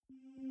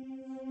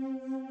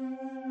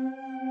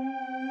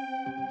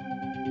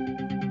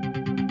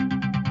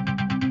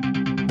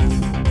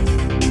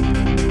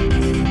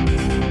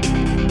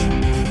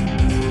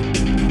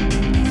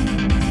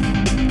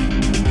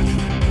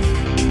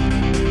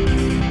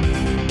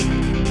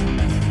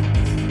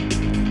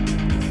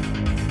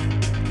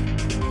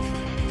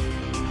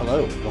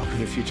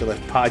Future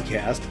Left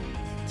podcast.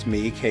 It's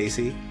me,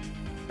 Casey.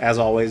 As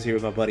always, here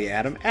with my buddy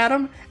Adam.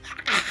 Adam,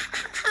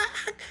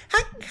 how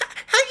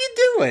you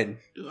doing?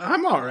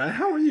 I'm all right.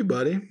 How are you,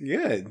 buddy?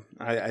 Good.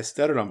 I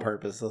stuttered on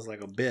purpose. It was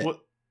like a bit.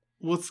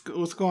 What's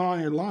going on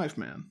in your life,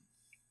 man?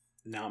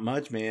 Not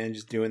much, man.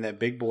 Just doing that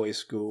big boy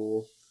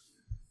school.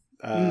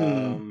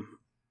 I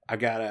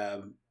got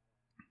a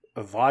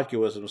vodka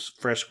with some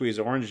fresh squeezed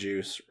orange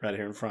juice right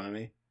here in front of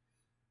me.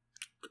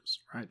 Goes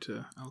right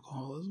to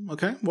alcoholism.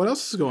 Okay. What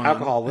else is going on?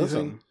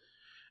 Alcoholism.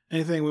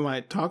 Anything we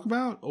might talk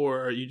about, or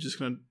are you just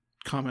going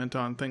to comment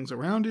on things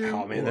around you?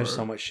 Oh man, there's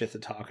so much shit to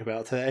talk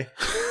about today.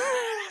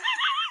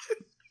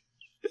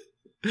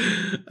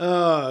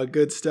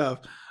 Good stuff.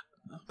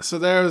 So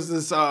there's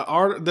this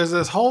there's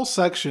this whole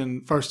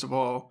section, first of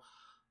all,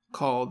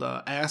 called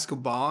 "Ask a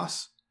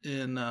Boss"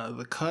 in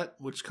The Cut,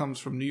 which comes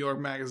from New York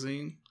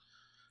Magazine.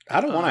 I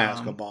don't want to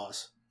ask a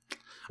boss.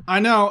 I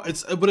know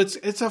it's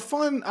a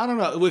fun. I don't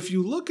know if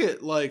you look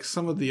at like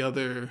some of the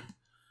other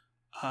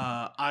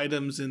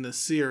items in the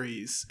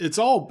series, it's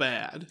all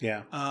bad.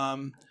 Yeah.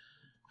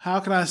 How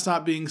can I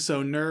stop being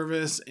so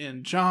nervous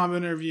in job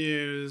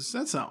interviews?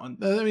 That's not one.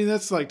 I mean,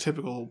 that's like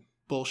typical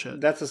bullshit.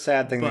 That's a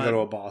sad thing to go to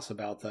a boss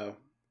about, though,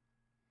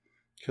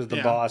 because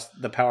the boss,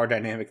 the power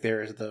dynamic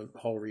there is the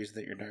whole reason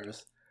that you're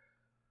nervous.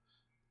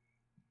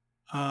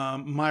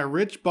 My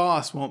rich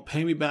boss won't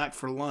pay me back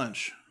for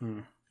lunch.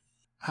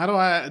 How do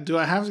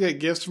I have to get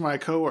gifts for my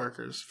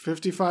coworkers?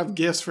 55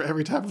 gifts for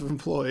every type of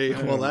employee.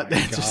 Well,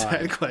 that's a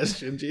sad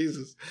question.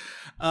 Jesus.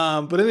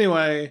 But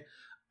anyway,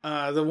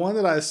 the one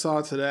that I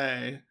saw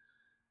today,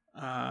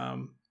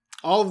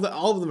 all of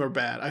them are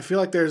bad. I feel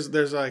like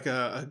there's like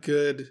a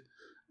good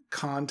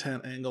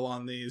content angle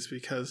on these,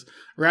 because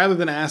rather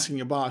than asking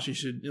your boss, you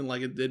should,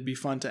 it'd be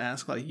fun to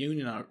ask like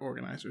union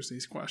organizers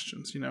these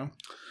questions, you know?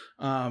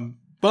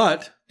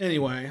 But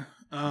anyway,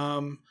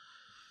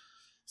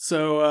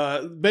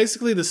 so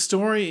basically the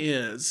story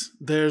is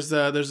there's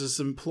this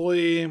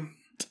employee,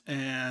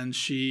 and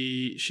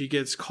she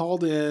gets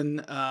called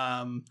in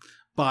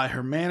by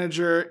her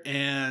manager,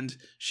 and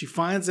she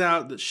finds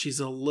out that she's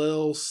a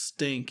little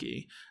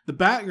stinky. The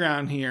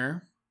background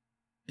here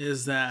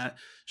is that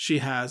she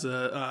has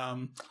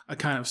a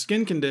kind of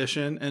skin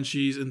condition, and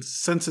she's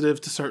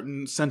insensitive to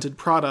certain scented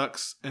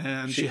products,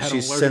 and she's an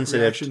allergic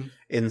reaction.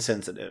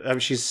 Insensitive. I mean,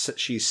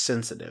 she's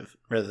sensitive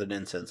rather than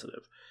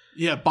insensitive.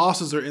 Yeah,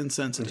 bosses are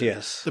insensitive.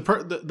 Yes.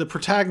 The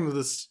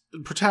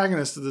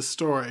protagonist of this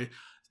story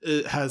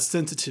has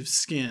sensitive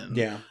skin.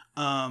 Yeah.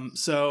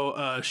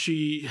 So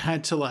she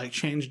had to like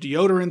change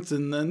deodorants,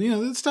 and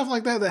then stuff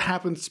like that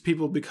happens to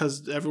people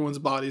because everyone's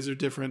bodies are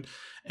different,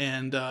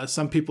 and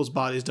some people's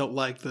bodies don't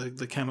like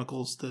the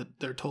chemicals that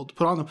they're told to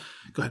put on them.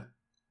 Go ahead.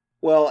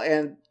 Well,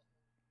 and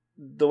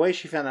the way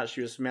she found out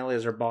she was smelly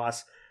is her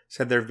boss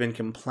said there have been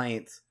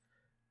complaints.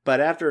 But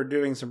after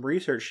doing some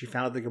research, she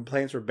found out the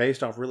complaints were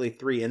based off really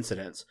 3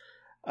 incidents,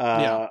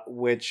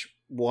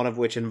 one of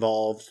which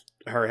involved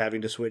her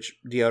having to switch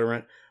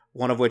deodorant,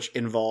 one of which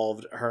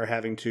involved her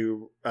having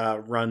to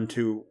run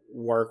to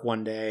work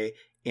one day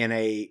in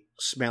a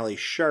smelly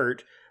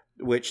shirt,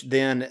 which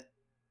then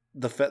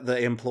the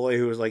employee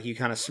who was like, "You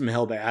kind of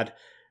smell bad,"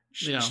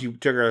 she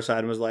took her aside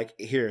and was like,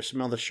 "Here,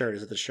 smell the shirt.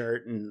 Is it the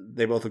shirt?" And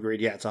they both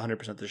agreed, yeah, it's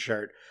 100% the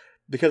shirt.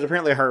 Because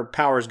apparently her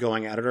power's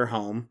going out at her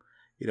home.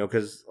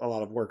 Because a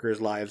lot of workers'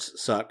 lives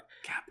suck.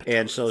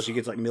 And so she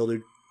gets like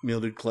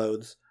mildewed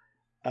clothes.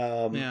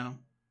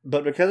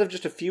 But because of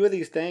just a few of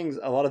these things,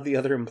 a lot of the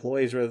other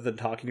employees, rather than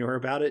talking to her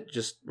about it,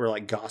 just were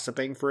like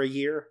gossiping for a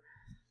year.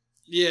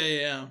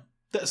 Yeah.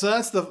 So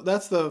that's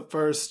the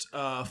first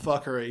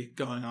fuckery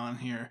going on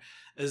here,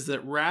 is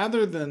that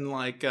rather than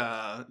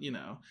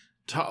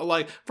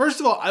first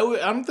of all, I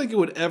don't think it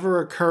would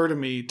ever occur to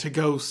me to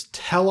go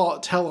tell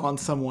on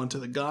someone to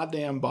the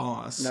goddamn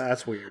boss. No,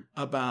 that's weird.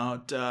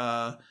 About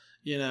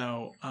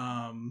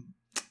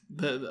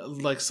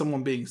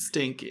someone being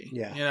stinky.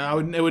 Yeah.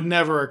 It would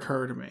never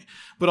occur to me.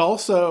 But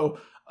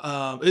also,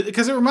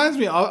 because it reminds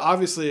me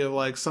obviously of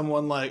like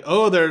someone like,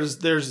 oh,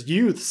 there's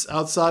youths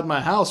outside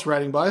my house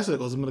riding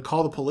bicycles. I'm going to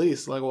call the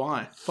police. Like,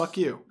 why? Fuck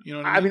you. You know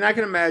what I mean? I mean, I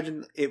can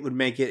imagine it would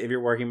make it, if you're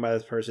working by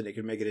this person, it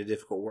could make it a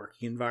difficult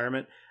working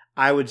environment.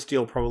 I would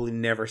still probably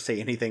never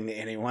say anything to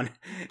anyone,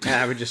 and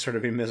I would just sort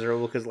of be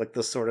miserable because like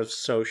the sort of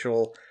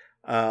social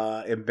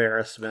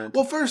embarrassment.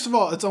 Well, first of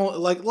all, it's only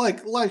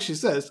like she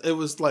says, it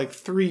was like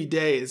 3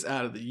 days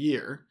out of the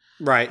year,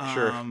 right?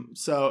 Sure.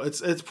 So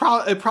it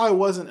probably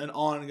wasn't an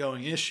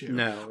ongoing issue.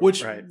 No,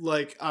 which right.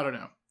 Like I don't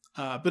know.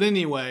 But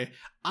anyway,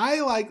 I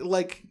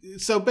like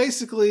so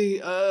basically,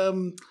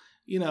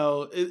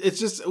 it's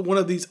just one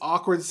of these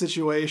awkward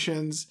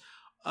situations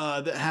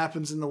that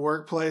happens in the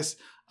workplace.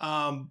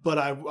 But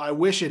I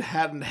wish it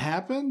hadn't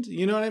happened.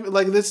 You know what I mean?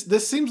 Like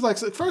this seems like,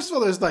 first of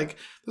all, there's like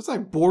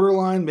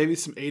borderline, maybe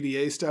some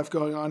ADA stuff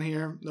going on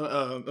here.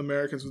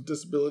 Americans with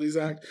Disabilities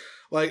Act.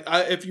 Like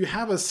if you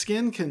have a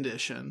skin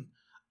condition,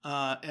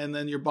 and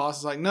then your boss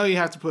is like, no, you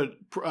have to put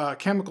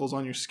chemicals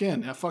on your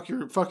skin. Yeah, fuck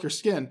your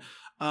skin.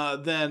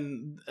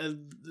 Then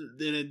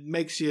it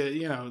makes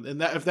you,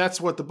 and that if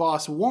that's what the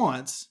boss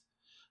wants,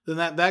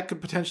 then that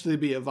could potentially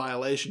be a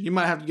violation. You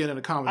might have to get an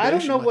accommodation. I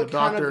don't know like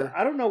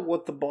I don't know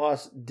what the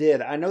boss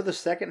did. I know the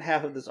second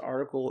half of this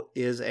article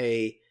is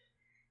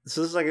this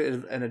is like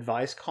an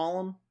advice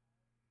column.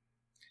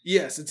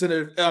 Yes,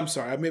 I'm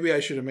sorry. Maybe I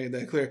should have made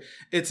that clear.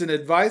 It's an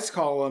advice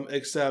column,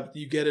 except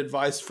you get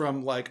advice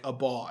from like a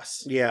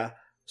boss. Yeah.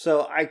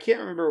 So I can't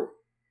remember.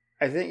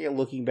 I think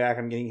looking back,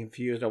 I'm getting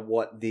confused on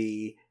what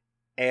the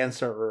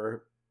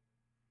answerer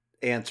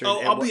answered.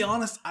 Oh, I'll be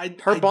honest.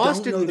 Her boss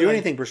didn't do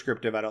anything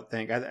prescriptive. I don't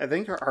think. I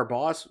think her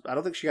boss. I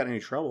don't think she got in any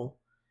trouble.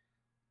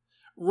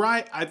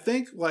 Right. I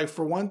think, like,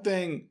 for one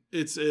thing,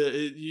 it's not. I don't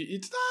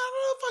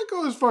know if I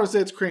go as far as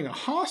say it's creating a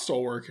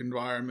hostile work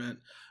environment.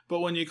 But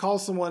when you call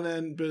someone in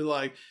and be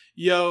like,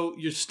 yo,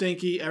 you're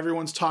stinky,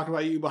 everyone's talking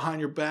about you behind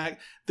your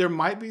back, there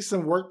might be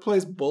some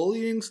workplace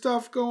bullying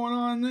stuff going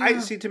on there.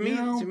 To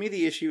me,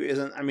 the issue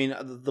isn't, I mean,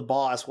 the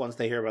boss, once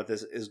they hear about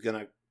this, is going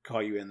to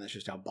call you in. That's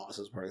just how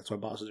bosses work. That's why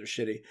bosses are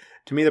shitty.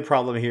 To me, the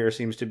problem here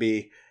seems to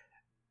be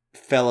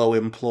fellow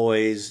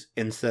employees,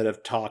 instead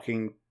of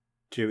talking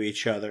to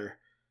each other,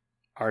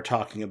 are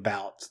talking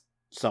about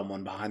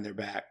someone behind their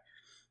back.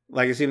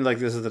 Like, it seems like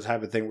this is the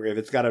type of thing where if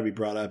it's got to be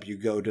brought up, you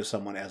go to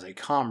someone as a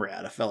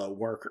comrade, a fellow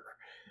worker,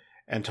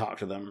 and talk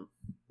to them,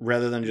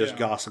 rather than just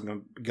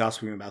gossiping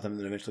about them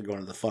and then eventually going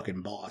to the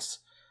fucking boss.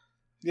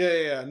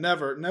 Yeah.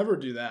 Never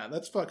do that.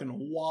 That's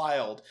fucking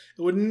wild.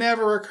 It would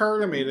never occur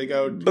to me to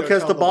go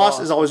because the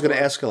boss is always going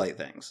to escalate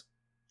things.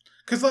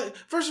 Because, like,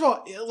 first of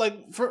all,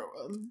 like, for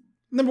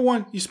number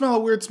one, you smell a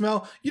weird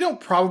smell. You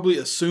don't probably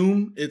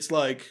assume it's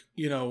like,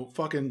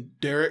 fucking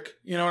Derek.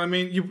 You know what I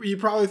mean? You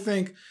probably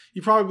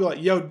be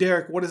like, yo,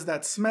 Derek, what is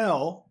that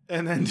smell?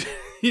 And then,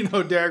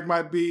 Derek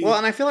might be... Well,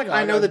 and I feel like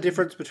I know the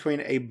difference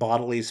between a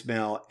bodily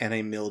smell and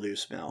a mildew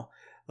smell.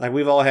 Like,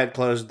 we've all had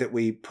clothes that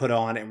we put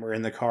on and we're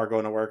in the car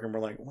going to work and we're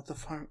like, what the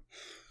fuck?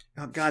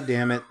 Oh, God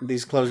damn it.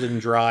 These clothes didn't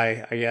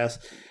dry, I guess.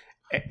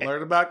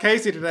 Learned about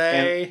Casey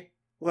today.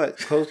 What?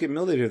 Clothes get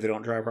mildew if they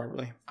don't dry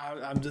properly.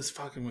 I'm just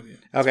fucking with you.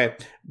 Okay.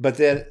 But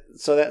then,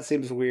 so that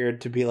seems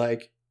weird to be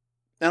like,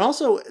 and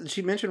also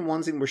she mentioned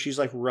one scene where she's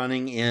like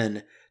running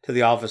in to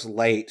the office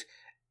late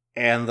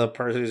and the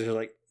person is just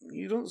like,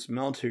 you don't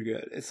smell too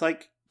good. It's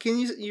like, can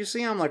you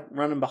see I'm like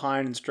running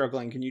behind and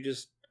struggling. Can you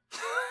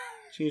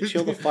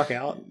chill the fuck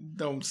out?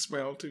 Don't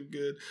smell too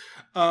good.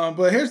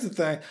 But here's the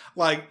thing.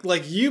 Like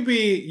you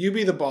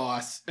be the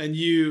boss and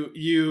you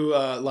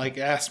like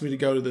asked me to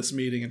go to this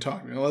meeting and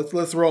talk to me.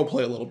 Let's role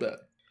play a little bit.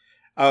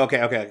 Oh,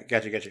 okay.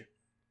 Got you.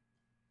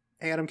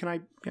 Hey, Adam, can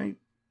I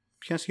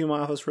see you in my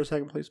office for a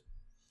second, please?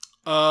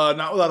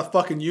 Not without a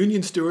fucking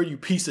union steward, you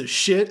piece of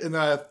shit, and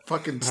then I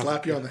fucking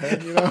slap you on the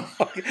head,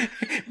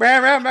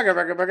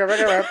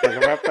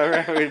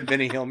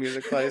 Benny Hill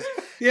music plays.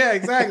 Yeah,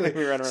 exactly.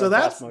 So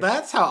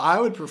that's how I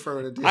would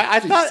prefer to do. I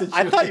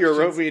thought you were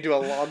roping me into a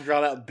long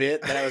drawn out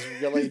bit that I was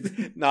really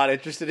not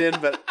interested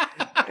in, but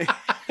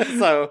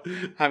so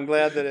I'm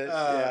glad that it.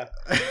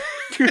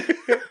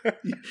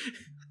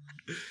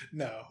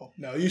 No,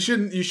 you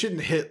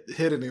shouldn't hit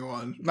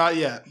anyone. Not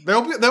yet.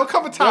 There'll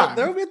come a time.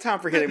 There'll be a time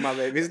for hitting my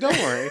babies. Don't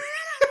worry.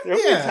 There'll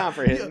be a time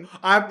for hitting.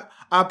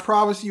 I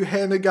promise you,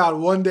 hand to God,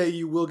 one day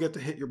you will get to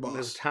hit your boss.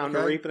 There's a time to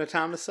reap and a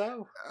time to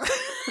sow.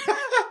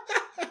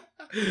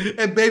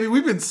 And baby,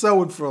 we've been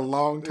sowing for a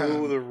long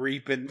time. Ooh, the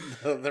reaping,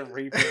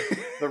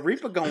 the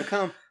reaper gonna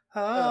come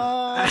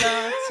all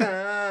the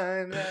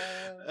time.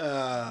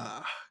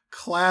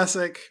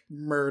 Classic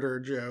murder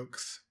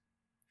jokes.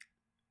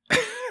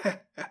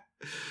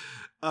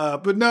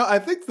 But no, I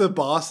think the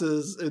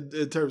bosses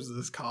in terms of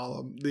this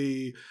column,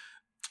 the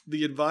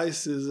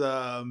advice is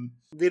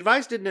the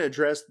advice didn't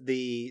address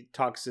the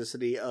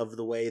toxicity of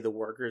the way the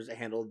workers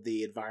handled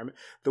the environment.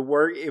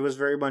 It was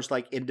very much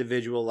like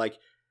individual, like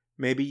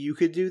maybe you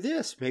could do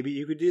this, maybe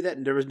you could do that,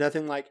 and there was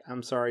nothing like,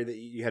 I'm sorry that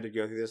you had to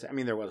go through this. I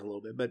mean, there was a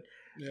little bit, but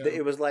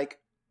it was like,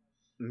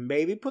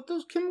 maybe put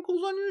those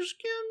chemicals on your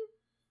skin.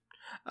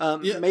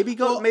 Maybe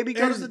go to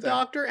the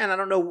doctor. And I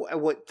don't know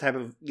what type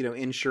of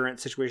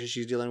insurance situation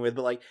she's dealing with,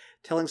 but like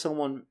telling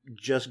someone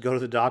just go to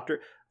the doctor,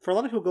 for a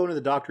lot of people, going to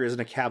the doctor isn't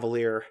a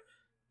cavalier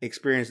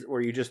experience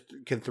where you just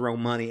can throw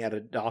money at a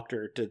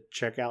doctor to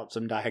check out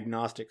some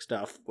diagnostic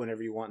stuff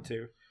whenever you want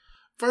to.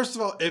 First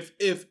of all,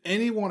 if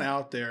anyone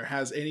out there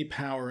has any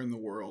power in the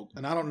world,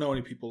 and I don't know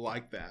any people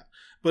like that,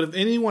 but if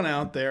anyone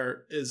out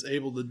there is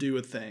able to do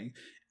a thing,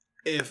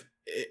 if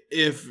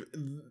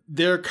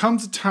there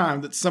comes a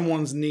time that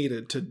someone's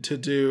needed to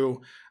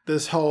do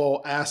this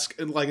whole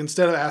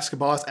instead of ask a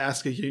boss,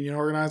 ask a union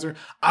organizer,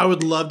 I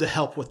would love to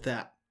help with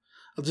that.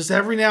 Just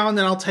every now and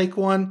then I'll take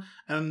one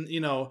and,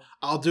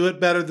 I'll do it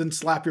better than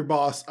slap your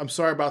boss. I'm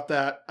sorry about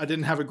that. I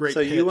didn't have a great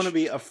pitch. So you want to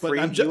be a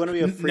freelance?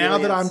 Now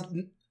that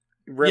I'm...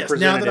 Yes,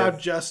 now that I've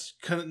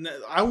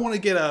I want to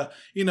get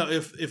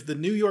if the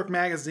New York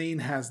Magazine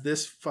has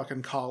this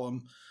fucking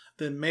column,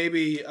 then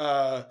maybe,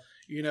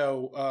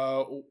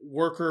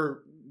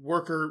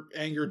 Worker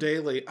Anger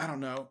Daily. I don't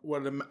know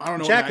what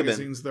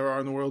magazines there are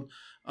in the world.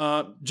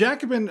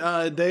 Jacobin,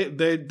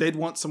 they'd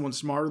want someone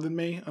smarter than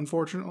me,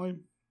 unfortunately.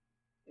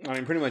 I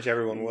mean, pretty much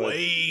everyone would.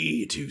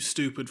 Way too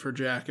stupid for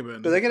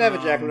Jacobin. But they could have a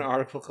Jacobin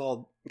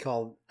article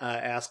called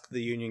 "Ask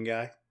the Union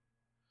Guy."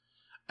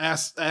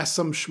 Ask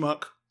some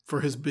schmuck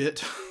for his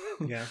bit.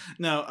 Yeah.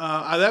 No,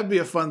 that'd be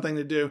a fun thing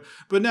to do.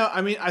 But no,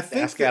 I mean, I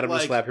think ask Adam to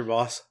slap your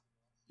boss.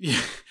 Yeah,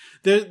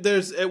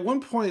 there's at one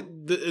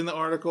point in the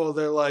article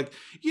they're like,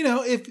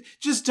 if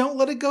just don't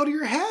let it go to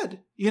your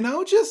head,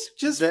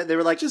 just they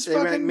were like, just they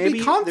were fucking maybe,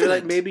 be confident. They were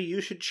like, maybe you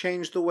should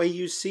change the way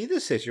you see the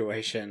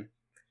situation.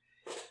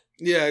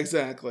 Yeah,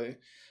 exactly.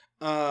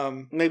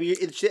 Maybe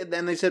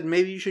then they said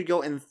maybe you should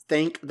go and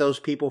thank those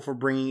people for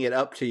bringing it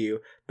up to you,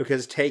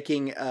 because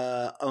taking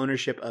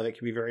ownership of it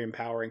can be very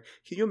empowering.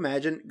 Can you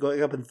imagine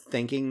going up and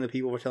thanking the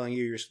people for telling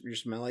you you're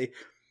smelly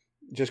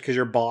just because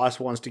your boss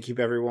wants to keep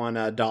everyone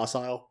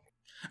docile?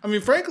 I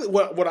mean, frankly,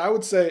 what I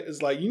would say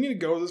is like, you need to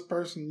go to this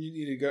person. You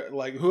need to go,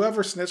 like,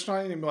 whoever snitched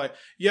on you and be like,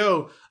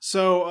 yo,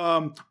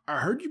 so I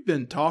heard you've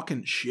been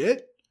talking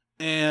shit,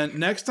 and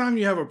next time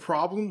you have a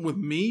problem with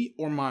me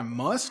or my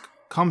Musk,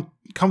 come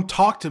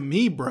talk to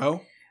me,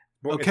 bro.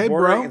 Okay,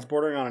 bro? It's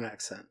bordering on an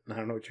accent. I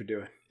don't know what you're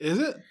doing. Is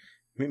it?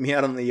 Meet me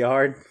out on the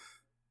yard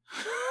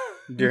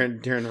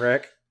during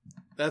rec.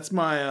 That's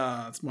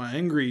my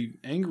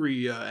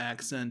angry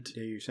accent.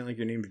 Yeah, you sound like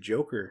your name's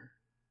Joker.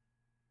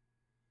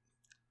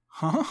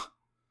 Huh?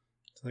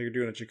 It's like you're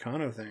doing a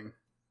Chicano thing.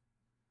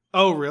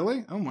 Oh,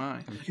 really? Oh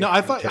my! No,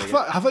 I thought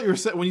you were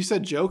when you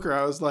said Joker,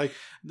 I was like,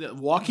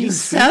 Walking. You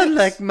sound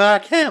like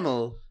Mark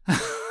Hamill.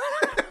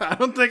 I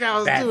don't think I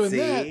was doing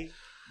that.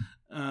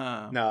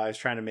 No, I was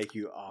trying to make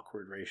you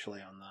awkward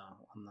racially on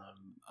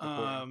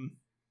the.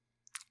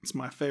 It's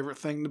my favorite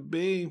thing to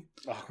be.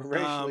 Awkward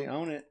racially,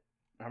 own it.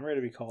 I'm ready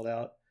to be called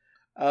out.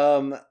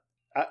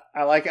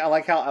 I like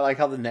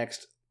how the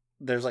next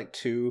there's like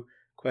two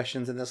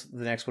questions in this.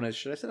 The next one is,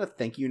 should I send a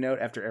thank you note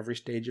after every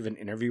stage of an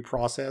interview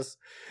process?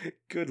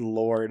 Good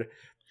Lord.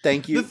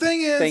 Thank you. The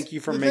thing is, thank you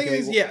for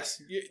making me.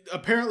 Yes.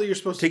 Apparently, you're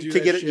supposed to do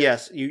get shit. it.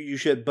 Yes, you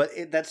should. But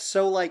that's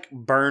so like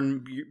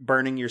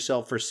burning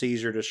yourself for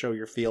Caesar to show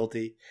your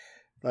fealty.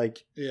 Like,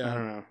 yeah, I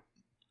don't know.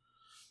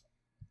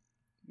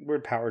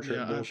 Weird power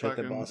trip bullshit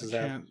that bosses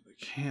have.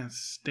 Can't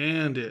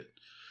stand it.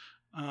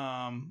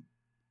 I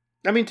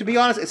mean, to be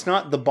honest, it's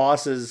not the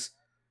boss's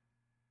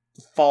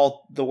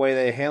fault the way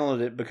they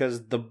handled it,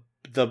 because the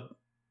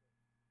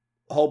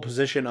whole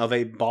position of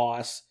a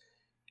boss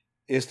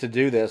is to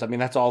do this. I mean,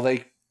 that's all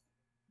they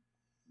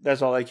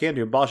can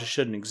do. Bosses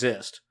shouldn't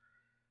exist.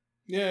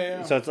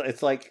 Yeah. So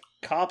it's like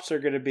cops are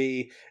going to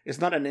be.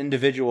 It's not an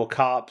individual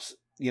cop's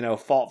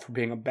fault for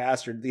being a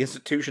bastard. The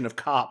institution of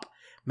cop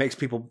makes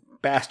people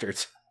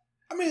bastards.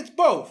 I mean, it's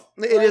both.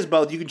 It is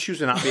both. You can choose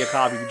to not be a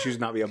cop. You can choose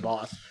to not be a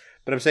boss.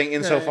 But I'm saying,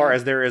 insofar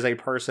as there is a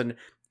person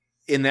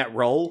in that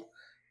role,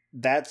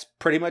 that's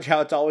pretty much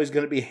how it's always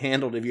going to be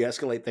handled if you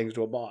escalate things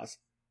to a boss.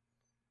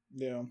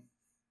 Yeah.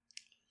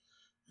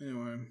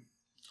 Anyway,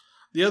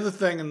 the other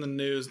thing in the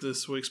news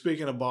this week,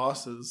 speaking of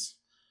bosses,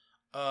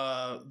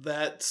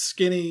 that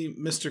skinny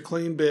Mr.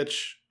 Clean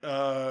bitch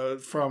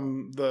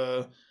from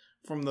the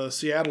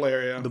Seattle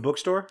area, the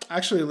bookstore.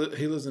 Actually,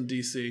 he lives in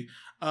DC.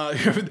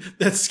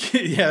 That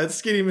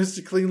skinny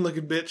Mr. Clean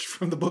looking bitch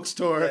from the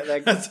bookstore. Yeah,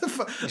 that's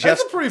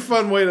a pretty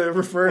fun way to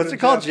refer to it. What's it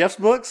called? Jeff's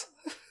Books?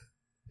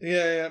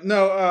 Yeah.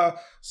 No,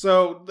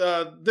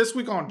 so this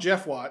week on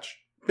Jeff Watch.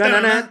 But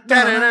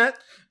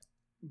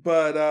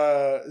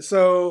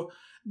so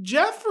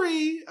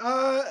Jeffrey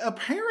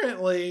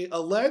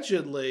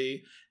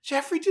allegedly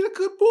Jeffrey did a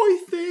good boy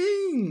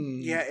thing.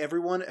 Yeah,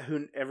 everyone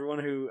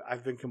who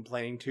I've been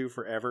complaining to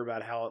forever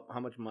about how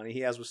much money he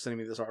has was sending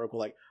me this article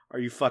like, are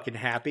you fucking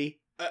happy?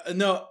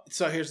 No,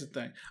 so here's the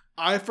thing.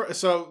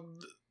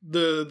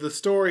 The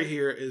story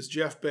here is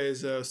Jeff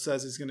Bezos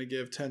says he's going to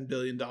give $10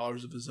 billion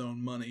of his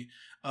own money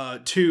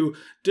to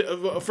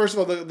first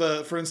of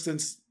all, for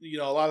instance, a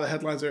lot of the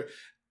headlines are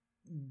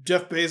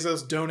Jeff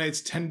Bezos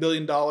donates $10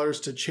 billion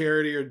to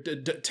charity or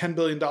 $10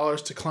 billion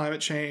to climate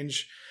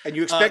change. And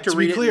you expect to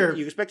read it.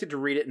 You expected to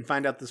read it and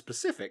find out the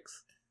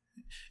specifics.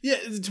 Yeah,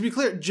 to be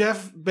clear,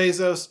 Jeff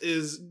Bezos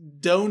is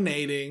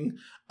donating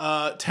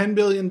 $10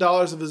 billion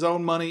of his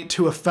own money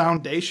to a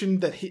foundation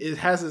that it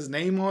has his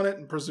name on it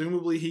and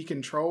presumably he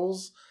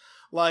controls.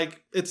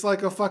 Like, it's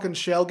like a fucking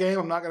shell game.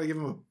 I'm not going to give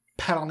him a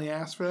pat on the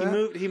ass for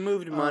that. He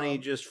moved money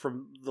just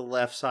from the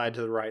left side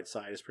to the right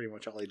side is pretty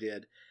much all he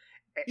did.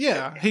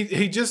 Yeah,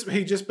 he just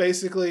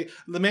basically,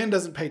 the man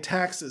doesn't pay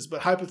taxes,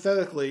 but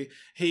hypothetically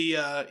he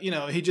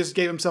just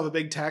gave himself a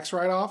big tax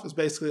write-off is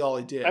basically all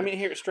he did. I mean,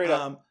 here straight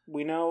up,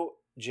 we know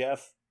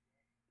Jeff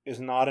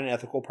is not an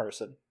ethical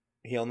person.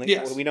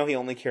 We know he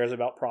only cares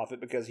about profit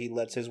because he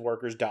lets his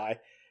workers die,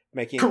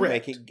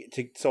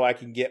 so I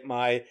can get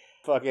my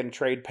fucking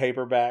trade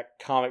paperback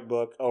comic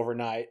book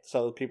overnight,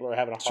 so people are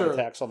having heart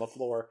attacks on the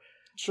floor.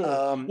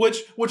 Sure.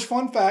 Which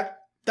fun fact,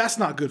 that's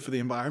not good for the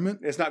environment.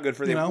 It's not good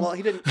for the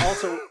environment.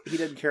 Well, he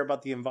didn't care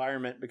about the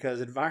environment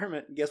because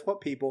environment, guess what,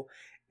 people?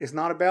 It's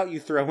not about you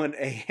throwing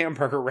a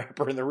hamburger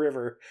wrapper in the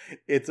river.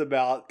 It's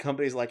about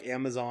companies like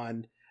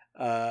Amazon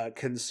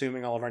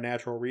consuming all of our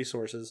natural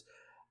resources.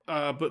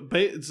 So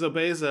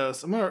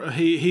Bezos,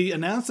 he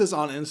announced this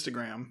on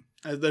Instagram.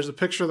 There's a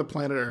picture of the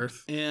planet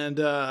Earth. And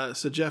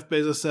so Jeff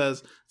Bezos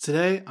says,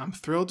 today I'm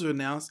thrilled to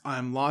announce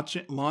I'm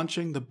launching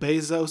the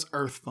Bezos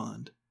Earth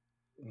Fund.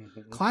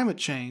 Mm-hmm. Climate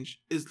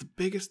change is the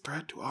biggest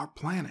threat to our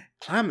planet.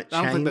 Climate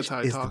change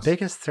is the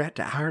biggest threat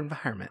to our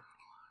environment.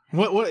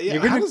 What? Yeah,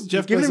 how does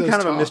Jeff Bezos giving him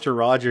kind talk? of a Mr.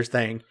 Rogers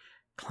thing.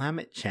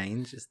 Climate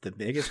change is the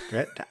biggest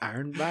threat to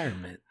our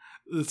environment.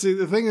 See,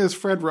 the thing is,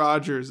 Fred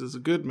Rogers is a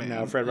good man.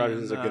 No, Fred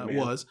Rogers is a good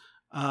man.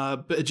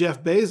 But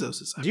Jeff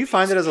Bezos is. Do you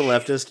find that as a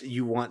leftist,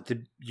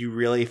 you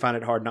really find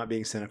it hard not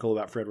being cynical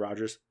about Fred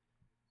Rogers?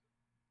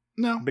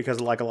 No, because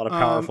like a lot of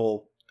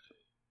powerful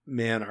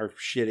men are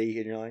shitty,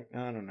 and you're like,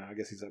 I don't know, I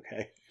guess he's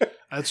okay.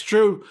 That's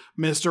true.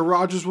 Mr.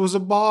 Rogers was a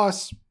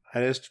boss.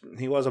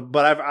 He was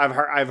but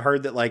I've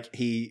heard that like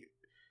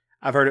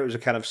I've heard it was a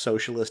kind of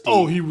socialist.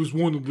 Oh, he was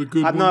one of the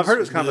good ones. No, I've heard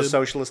it was kind of a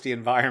socialist-y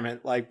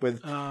environment, like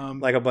with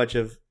like a bunch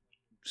of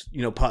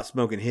pot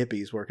smoking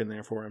hippies working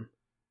there for him.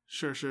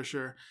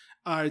 Sure.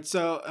 All right,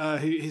 so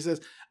he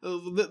says,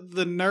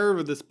 the nerve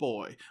of this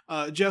boy.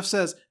 Jeff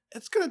says,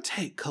 it's going to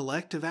take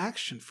collective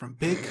action from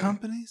big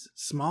companies,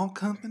 small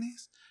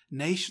companies,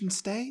 nation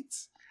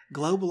states,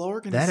 global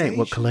organizations. That ain't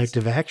what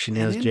collective action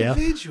is, Jeff.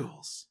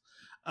 Individuals.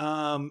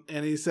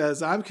 And he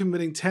says, I'm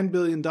committing $10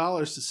 billion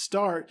to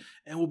start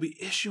and we'll be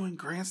issuing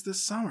grants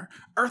this summer.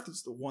 Earth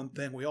is the one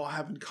thing we all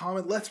have in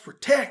common. Let's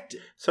protect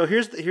it. So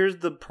here's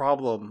the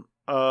problem.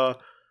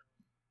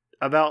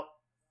 About...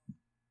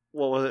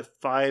 what was it?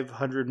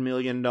 $500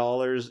 million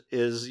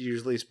is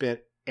usually spent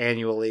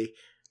annually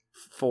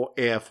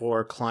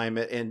for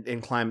climate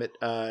and climate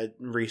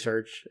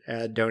research,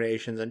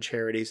 donations, and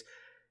charities.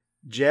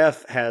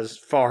 Jeff has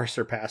far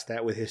surpassed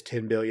that with his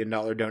 $10 billion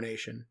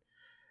donation.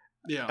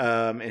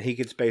 Yeah. And he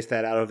could space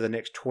that out over the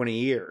next 20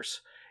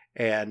 years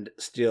and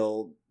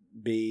still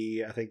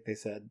be, I think they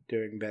said,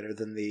 doing better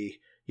than the,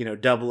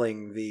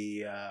 doubling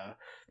the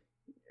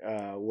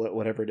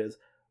whatever it is.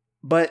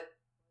 But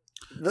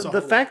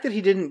the fact that he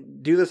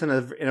didn't do this in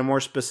a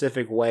more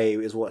specific way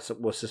is what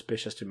was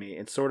suspicious to me.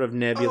 It's sort of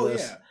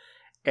nebulous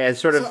and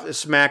sort of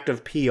smacked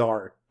of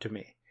PR to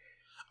me.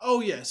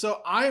 Oh yeah.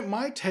 So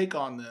my take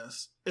on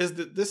this is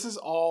that this is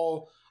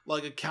all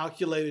like a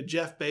calculated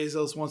Jeff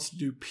Bezos wants to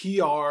do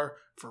PR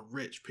for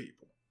rich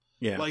people.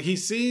 Yeah. Like he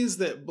sees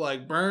that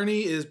like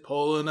Bernie is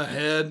pulling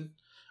ahead.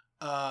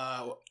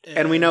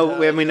 And we know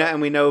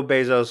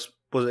Bezos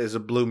is a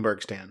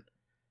Bloomberg stan.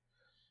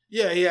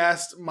 Yeah, he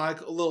asked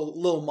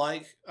little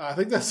Mike. I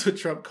think that's what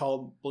Trump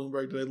called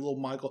Bloomberg today, little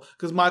Michael,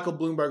 because Michael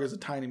Bloomberg is a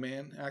tiny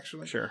man,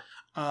 actually. Sure.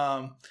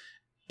 No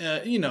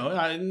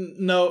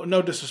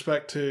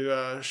disrespect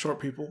to short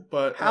people,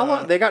 but how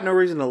long? They got no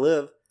reason to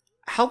live.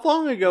 How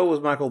long ago was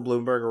Michael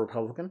Bloomberg a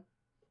Republican?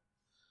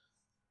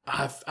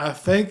 I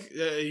think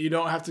you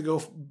don't have to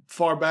go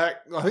far back.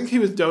 I think he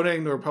was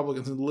donating to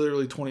Republicans in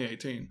literally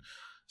 2018.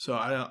 So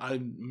I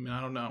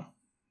don't know.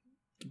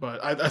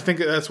 But I think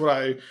that's what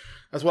I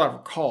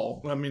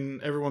recall. I mean,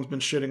 everyone's been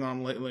shitting on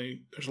him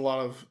lately. There's a lot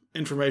of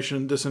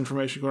information,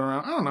 disinformation going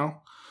around. I don't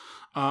know.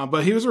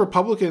 But he was a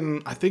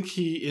Republican. I think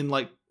in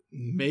like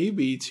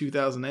maybe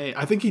 2008.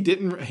 I think he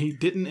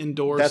didn't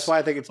endorse. That's why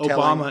I think it's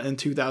Obama in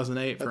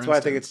 2008. That's why I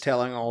think it's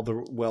telling all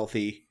the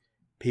wealthy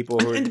people.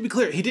 And to be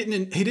clear, he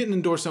didn't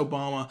endorse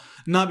Obama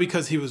not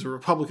because he was a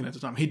Republican at the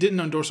time. He didn't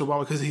endorse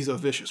Obama because he's a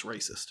vicious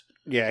racist.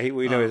 Yeah,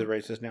 we know he's a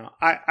racist now.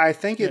 I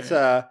think it's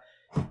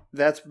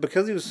that's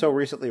because he was so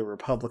recently a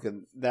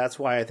Republican. That's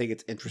why I think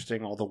it's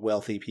interesting all the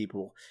wealthy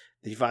people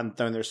that you find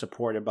throwing their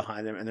support in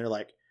behind them, and they're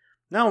like,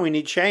 "No, we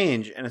need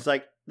change." And it's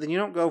like, then you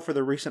don't go for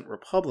the recent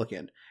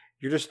Republican.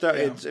 You're just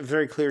it's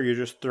very clear you're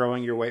just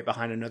throwing your weight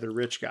behind another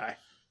rich guy.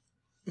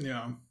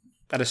 Yeah,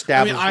 an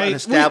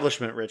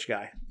establishment rich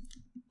guy.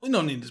 We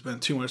don't need to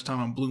spend too much time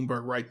on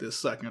Bloomberg right this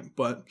second,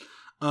 but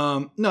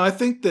no, I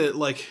think that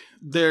like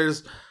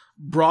there's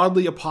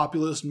broadly a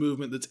populist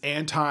movement that's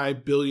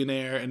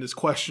anti-billionaire and is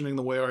questioning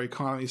the way our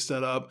economy is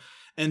set up.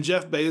 And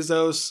Jeff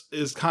Bezos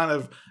is kind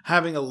of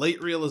having a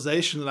late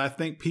realization that I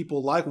think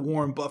people like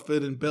Warren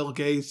Buffett and Bill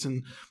Gates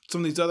and some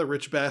of these other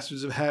rich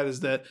bastards have had, is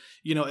that,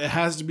 it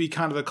has to be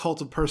kind of a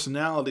cult of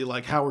personality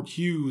like Howard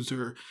Hughes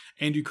or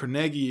Andrew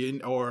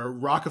Carnegie or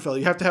Rockefeller.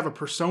 You have to have a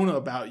persona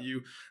about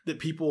you that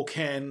people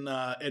can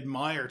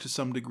admire to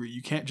some degree.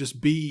 You can't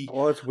just be...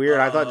 Well, it's weird.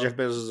 I thought Jeff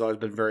Bezos has always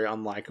been very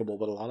unlikable,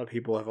 but a lot of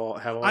people have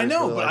always I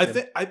know,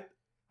 really but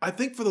I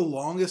think for the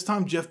longest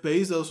time, Jeff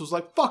Bezos was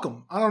like, fuck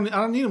him. I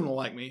don't need him to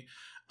like me.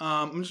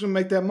 I'm just going to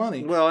make that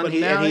money. Well, but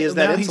he is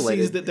that insulated.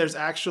 He sees that there's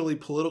actually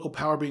political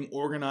power being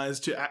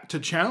organized to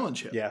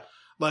challenge him. Yeah.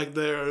 Like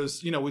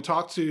there's, we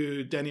talked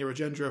to Danny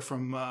Rajendra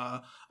from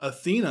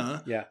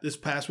Athena this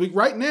past week.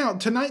 Right now,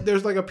 tonight,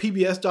 there's like a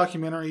PBS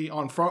documentary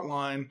on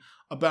Frontline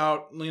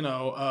about,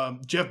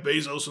 Jeff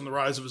Bezos and the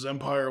rise of his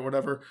empire or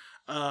whatever.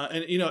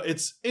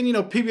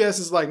 PBS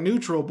is like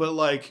neutral, but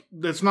like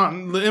it's not,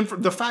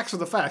 the facts are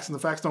the facts, and the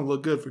facts don't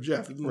look good for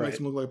Jeff. It makes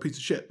him look like a piece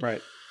of shit.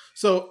 Right.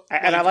 So,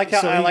 and I like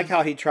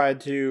how he tried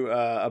to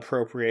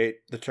appropriate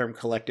the term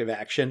collective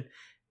action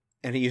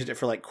and he used it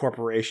for like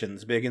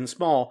corporations, big and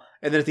small.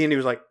 And then at the end, he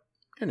was like,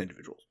 and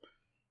individuals.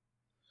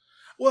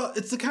 Well,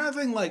 it's the kind of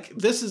thing like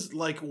this is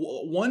like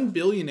one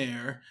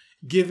billionaire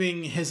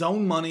giving his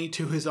own money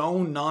to his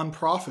own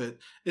nonprofit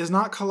is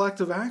not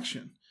collective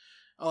action.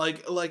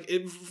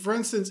 For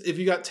instance, if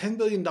you got $10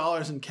 billion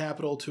in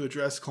capital to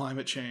address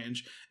climate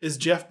change, is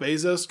Jeff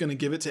Bezos going to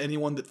give it to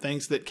anyone that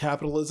thinks that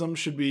capitalism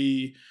should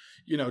be,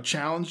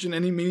 challenged in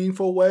any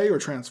meaningful way or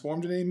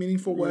transformed in any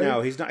meaningful way?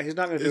 No, he's not. He's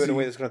not going to do it in a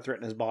way that's going to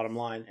threaten his bottom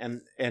line,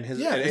 and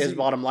his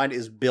bottom line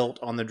is built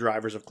on the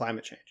drivers of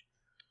climate change.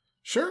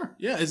 Sure.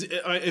 Yeah.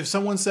 If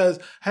someone says,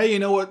 "Hey, you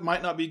know what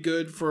might not be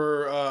good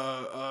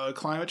for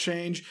climate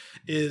change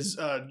is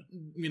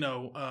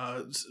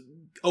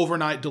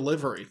overnight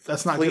delivery.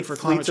 That's not good for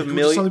climate change."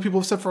 Which is something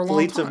people have said for a long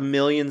time. Fleets of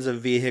millions of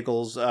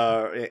vehicles,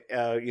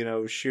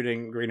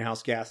 shooting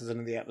greenhouse gases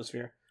into the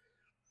atmosphere.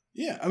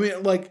 Yeah, I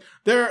mean, like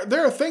there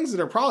are things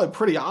that are probably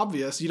pretty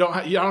obvious. You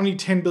don't need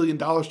 $10 billion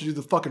to do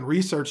the fucking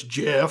research,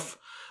 Jeff.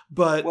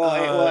 But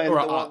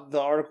the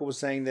article was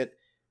saying that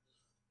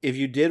if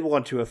you did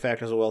want to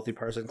affect as a wealthy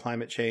person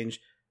climate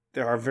change,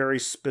 there are very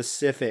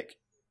specific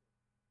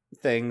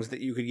things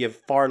that you could give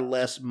far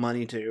less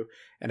money to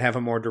and have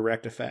a more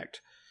direct effect.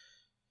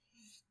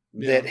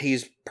 Yeah. That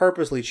he's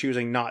purposely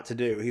choosing not to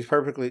do. He's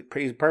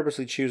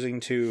purposely choosing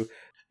to.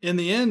 In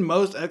the end,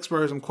 most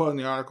experts, I'm quoting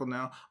the article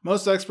now,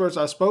 most experts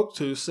I spoke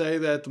to say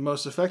that the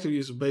most effective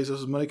use of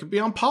Bezos' money could be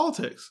on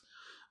politics.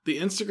 The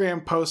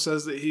Instagram post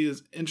says that he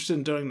is interested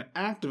in donating to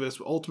activists,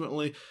 but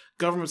ultimately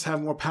governments have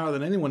more power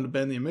than anyone to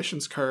bend the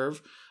emissions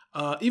curve,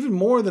 even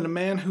more than a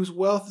man whose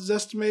wealth is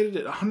estimated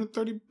at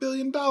 $130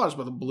 billion by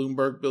the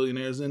Bloomberg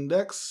Billionaires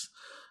Index.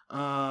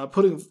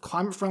 Putting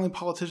climate-friendly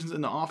politicians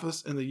into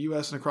office in the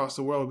U.S. and across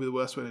the world would be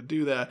the best way to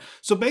do that.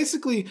 So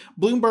basically,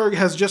 Bloomberg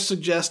has just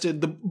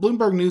suggested, the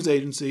Bloomberg News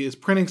Agency is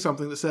printing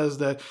something that says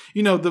that,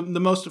 the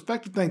most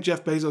effective thing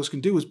Jeff Bezos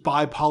can do is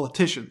buy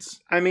politicians.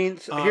 I mean,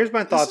 here's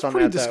my thoughts on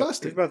that,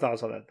 disgusting. Here's my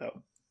thoughts on that,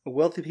 though.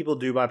 Wealthy people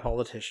do buy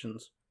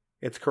politicians.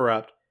 It's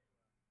corrupt.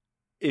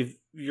 If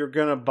you're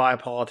going to buy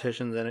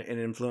politicians and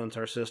influence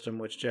our system,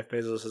 which Jeff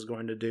Bezos is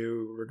going to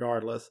do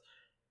regardless,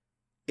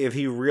 if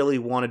he really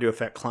wanted to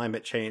affect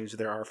climate change,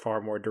 there are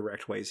far more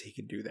direct ways he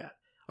could do that.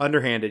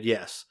 Underhanded,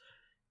 yes.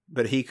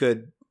 But he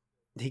could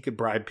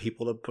bribe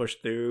people to push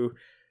through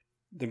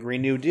the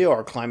Green New Deal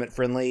or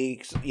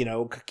climate-friendly,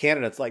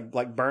 candidates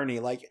like Bernie.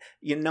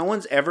 No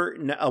one's ever,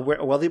 a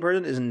wealthy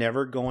person is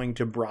never going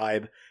to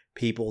bribe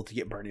people to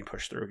get Bernie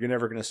pushed through. You're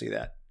never going to see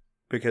that.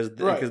 Because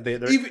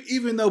they're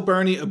even though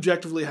Bernie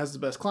objectively has the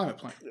best climate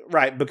plan,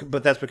 right?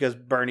 But that's because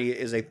Bernie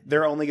is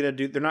they're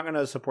not going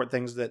to support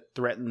things that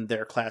threaten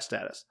their class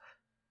status.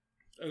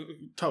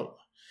 Totally.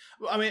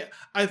 I mean,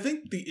 I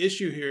think the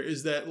issue here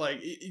is that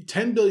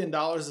 $10 billion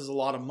is a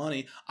lot of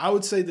money. I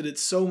would say that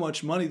it's so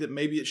much money that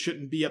maybe it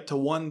shouldn't be up to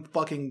one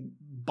fucking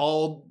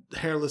bald,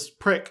 hairless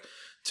prick.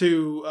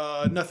 To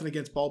nothing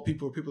against bald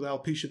people or people with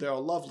alopecia, they're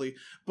all lovely,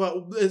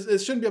 but it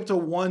shouldn't be up to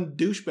one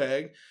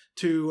douchebag.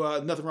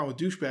 To nothing wrong with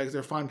douchebags,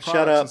 they're fine products.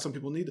 Shut up. And some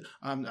people need them.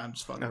 I'm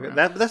just fucking around.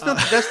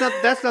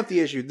 That's not the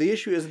issue. The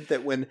issue isn't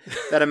that when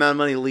that amount of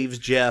money leaves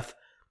Jeff,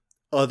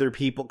 other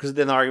people, because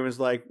then the argument is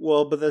like,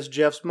 well, but that's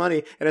Jeff's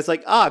money, and it's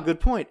like, good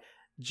point.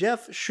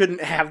 Jeff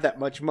shouldn't have that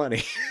much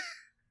money.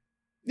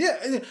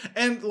 Yeah,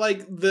 and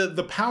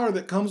the power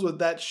that comes with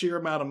that sheer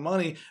amount of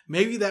money,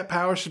 maybe that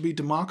power should be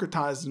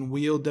democratized and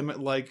wielded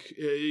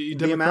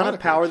the amount of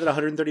power that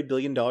 $130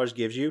 billion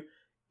gives you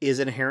is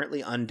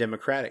inherently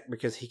undemocratic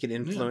because he can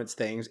influence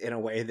things in a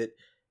way that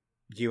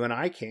you and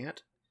I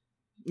can't.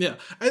 Yeah,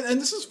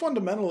 and this is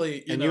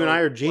fundamentally, you and I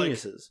are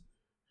geniuses.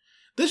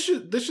 This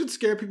should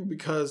scare people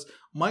because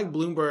Mike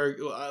Bloomberg,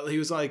 he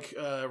was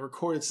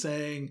recorded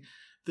saying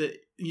that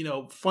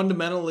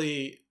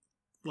fundamentally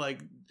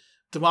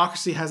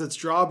democracy has its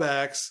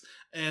drawbacks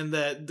and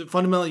that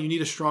fundamentally you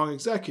need a strong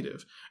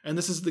executive. And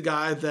this is the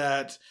guy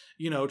that,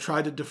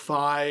 tried to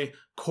defy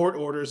court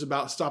orders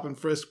about stop and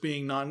frisk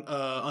being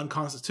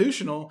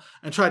unconstitutional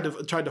and tried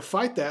to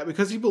fight that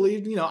because he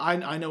believed,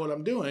 I know what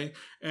I'm doing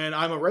and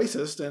I'm a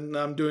racist and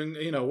I'm doing,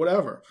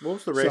 whatever. What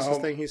was the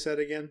racist thing he said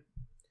again?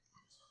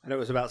 I know it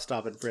was about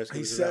stop and frisk.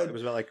 It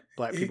was about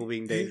black people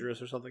being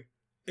dangerous or something.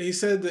 He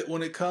said that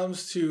when it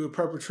comes to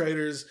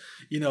perpetrators,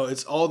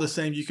 it's all the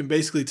same. You can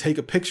basically take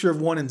a picture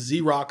of one and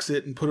Xerox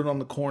it and put it on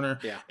the corner.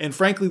 Yeah. And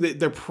frankly,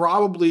 they're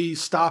probably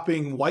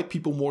stopping white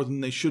people more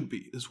than they should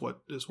be, is what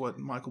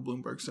Michael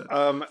Bloomberg said.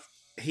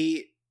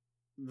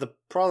 The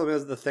problem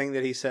is the thing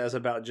that he says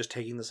about just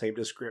taking the same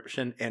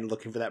description and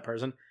looking for that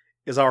person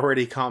is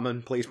already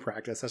common police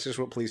practice. That's just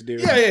what police do.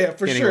 Yeah,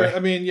 for sure. I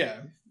mean,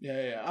 yeah.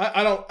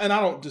 I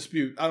don't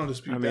dispute that.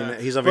 I mean,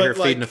 he's over here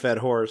feeding a fed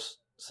horse.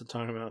 So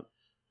talking about.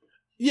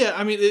 Yeah,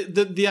 I mean,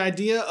 the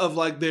idea of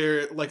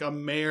they're a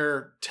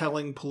mayor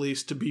telling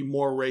police to be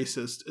more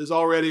racist is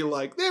already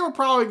they were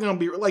probably going to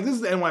be this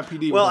is the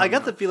NYPD. Well, I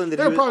got the feeling that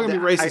they're probably going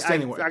to be racist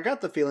anyway. I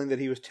got the feeling that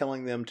he was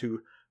telling them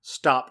to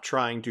stop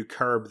trying to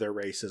curb their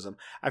racism.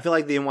 I feel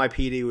like the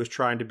NYPD was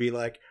trying to be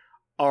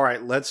all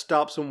right, let's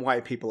stop some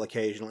white people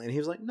occasionally. And he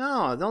was like,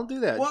 no, don't do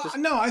that. Well,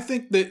 no, I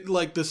think that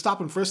like the stop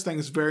and frisk thing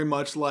is very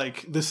much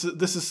like this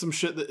is some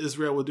shit that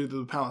Israel would do to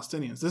the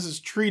Palestinians. This is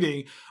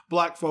treating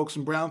black folks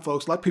and brown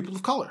folks like people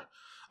of color.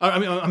 I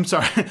mean, I'm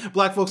sorry,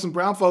 black folks and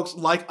brown folks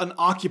like an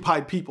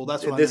occupied people.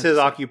 That's what this is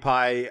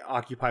occupy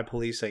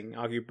policing,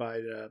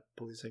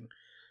 policing,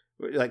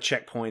 like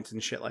checkpoints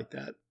and shit like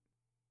that.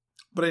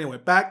 But anyway,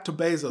 back to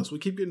Bezos. We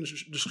keep getting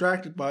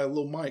distracted by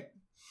little Mike,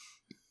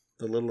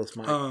 the littlest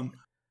Mike.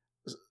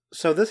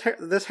 So this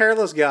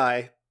hairless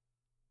guy.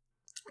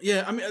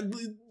 Yeah, I mean,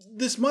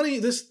 this money,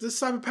 this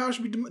type of power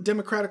should be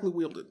democratically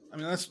wielded. I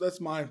mean,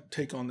 that's my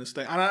take on this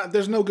thing.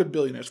 There's no good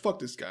billionaires. Fuck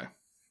this guy.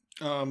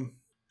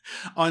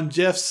 On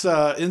Jeff's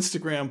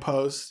Instagram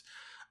post,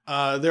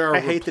 there are. I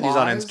hate that he's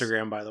on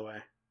Instagram, by the way.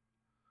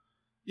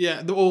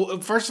 Yeah.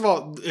 Well, first of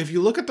all, if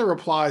you look at the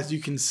replies,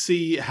 you can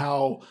see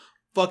how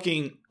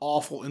fucking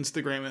awful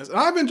Instagram is.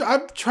 And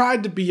I've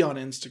tried to be on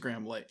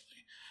Instagram lately.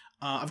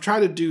 I've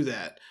tried to do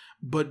that.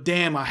 But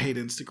damn, I hate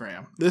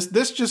Instagram.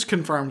 This just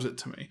confirms it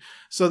to me.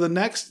 So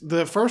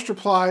the first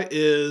reply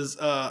is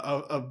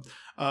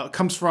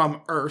comes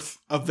from Earth,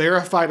 a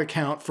verified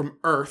account from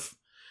Earth.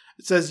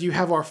 It says, "You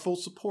have our full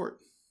support."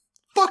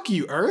 Fuck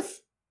you,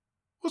 Earth.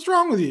 What's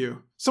wrong with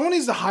you? Someone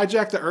needs to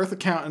hijack the Earth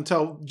account and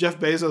tell Jeff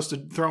Bezos to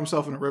throw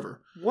himself in a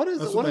river. What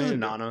is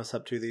Anonymous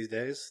up to these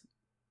days?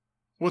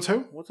 What's who?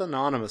 What's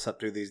Anonymous up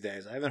to these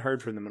days? I haven't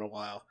heard from them in a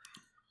while.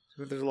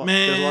 There's a lot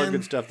of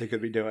good stuff they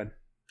could be doing.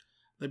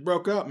 They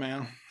broke up,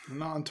 man. They're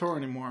not on tour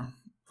anymore.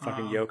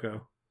 Fucking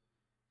Yoko.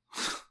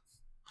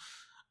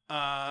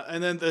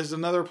 And then there's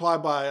another reply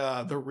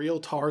by the real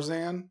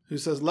Tarzan, who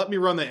says, "Let me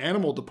run the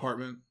animal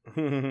department."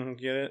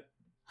 Get it?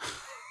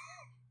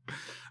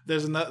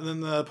 Then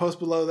the post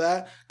below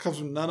that comes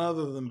from none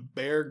other than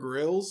Bear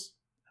Grylls,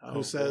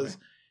 who says,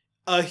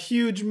 "A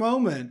huge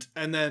moment,"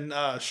 and then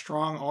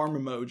strong arm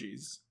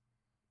emojis.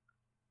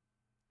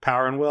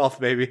 Power and wealth,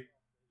 baby.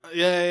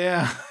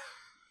 Yeah.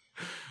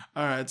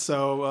 All right,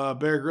 so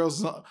Bear Grylls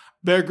is on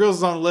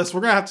the list.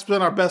 We're gonna have to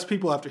spend our best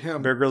people after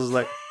him. Bear Grylls is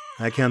like,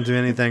 I can't do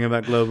anything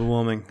about global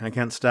warming. I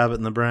can't stab it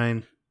in the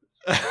brain.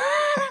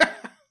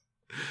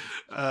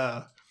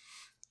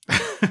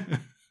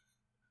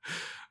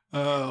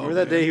 Remember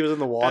that day he was in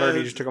the water and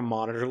he just took a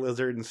monitor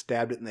lizard and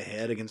stabbed it in the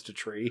head against a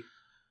tree?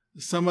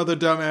 Some other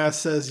dumbass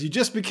says, "You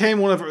just became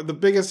one of the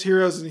biggest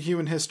heroes in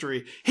human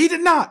history." He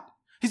did not.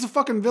 He's a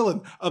fucking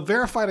villain. A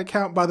verified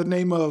account by the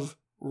name of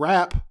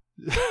Rap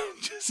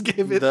just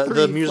gave it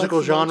the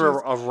musical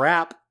genre of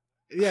rap.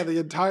 Yeah, the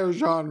entire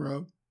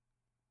genre.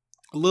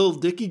 Lil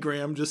Dicky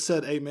Graham just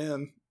said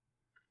amen.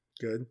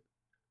 Good.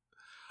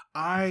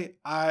 I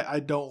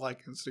don't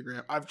like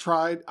Instagram. I've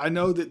tried. I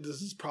know that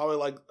this is probably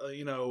like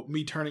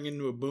me turning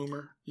into a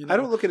boomer. I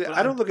don't look at it.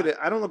 I don't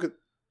look at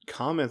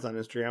comments on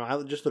Instagram.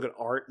 I just look at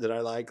art that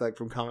I like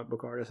from comic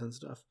book artists and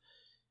stuff.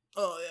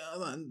 Oh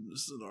yeah, I'm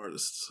just an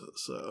artist,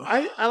 so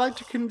I like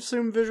to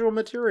consume visual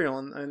material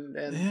and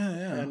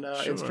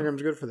sure.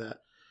 Instagram's good for that.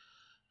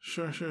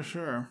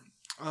 Sure.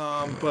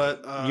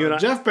 But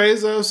Jeff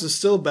Bezos is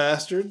still a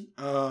bastard.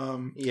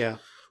 Yeah,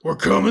 we're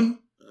coming.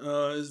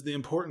 Is the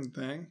important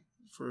thing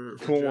for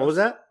what was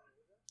that?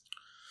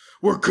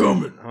 We're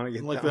coming. I want to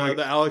get like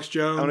the Alex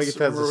Jones. I want to get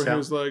that. He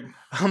was like,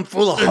 "I'm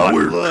full of hot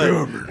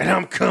blood, and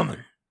I'm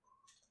coming."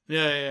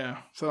 Yeah.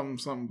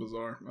 Something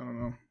bizarre. I don't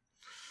know.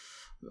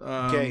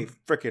 Okay,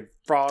 frickin'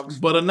 frogs.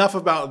 But enough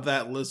about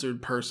that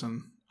lizard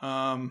person.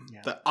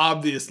 The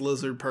obvious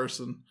lizard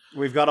person.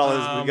 We've got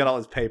all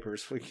his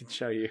papers. We can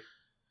show you.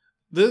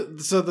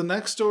 So the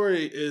next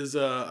story is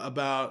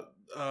about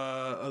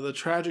the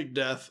tragic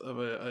death of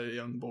a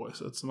young boy.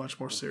 So it's a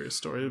much more serious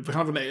story.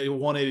 Kind of a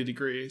 180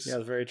 degrees. Yeah, it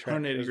was very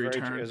tragic. 180 degree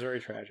turn. It was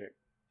very tragic.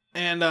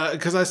 And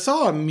because I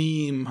saw a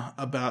meme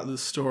about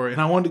this story,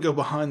 and I wanted to go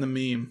behind the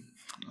meme.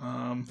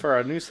 For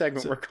our new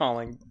segment we're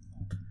calling,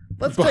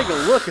 let's take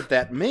a look at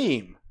that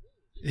meme.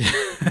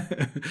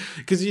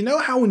 Because you know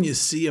how when you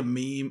see a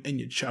meme and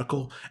you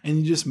chuckle and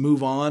you just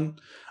move on?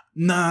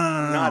 No.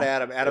 Not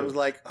Adam. Adam's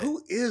like,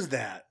 who is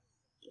that?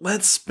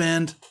 Let's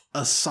spend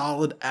a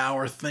solid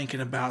hour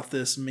thinking about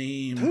this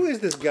meme. Who is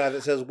this guy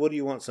that says, "What do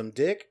you want, some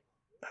dick?"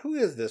 Who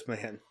is this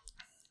man?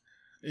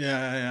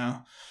 Yeah.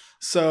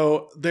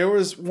 So there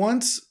was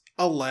once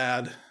a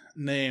lad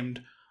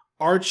named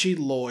Archie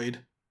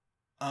Lloyd.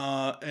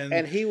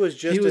 And he was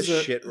just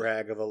a shit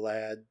rag of a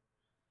lad.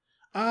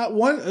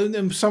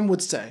 Some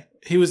would say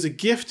he was a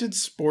gifted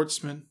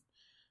sportsman.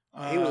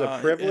 He was a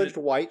privileged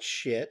white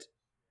shit,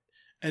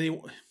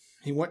 and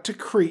he went to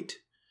Crete,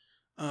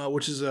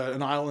 which is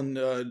an island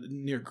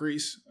near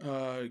Greece.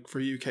 For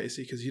you,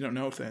 Casey, because you don't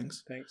know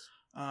things. Thanks.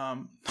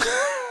 I'm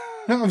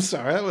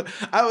sorry.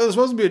 I was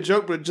supposed to be a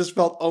joke, but it just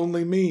felt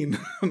only mean.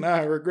 Now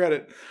I regret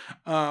it.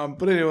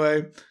 But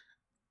anyway.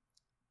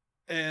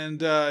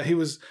 And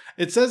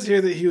it says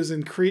here that he was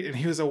in Crete and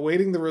he was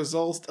awaiting the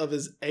results of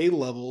his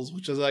A-levels,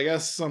 which is, I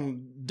guess,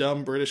 some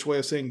dumb British way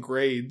of saying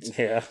grades.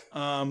 Yeah.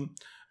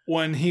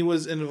 When he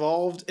was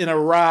involved in a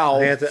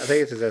row. I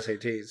think it's his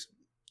SATs.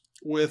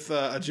 With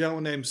a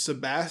gentleman named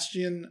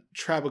Sebastian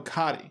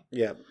Trabucati.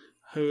 Yeah.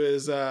 who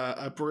is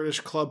a British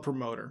club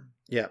promoter.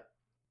 Yeah.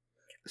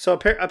 So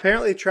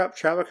apparently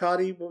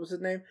Travacati, what was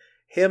his name?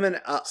 Him and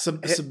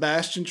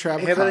Sebastian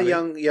Travacati. Him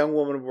and a young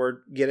woman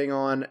were getting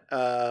on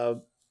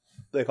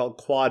they called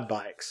quad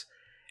bikes,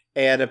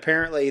 and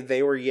apparently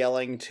they were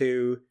yelling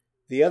to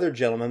the other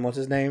gentleman. What's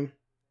his name?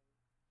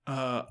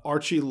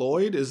 Archie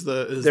Lloyd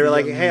They were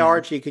like, "Hey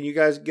Archie, can you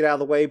guys get out of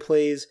the way,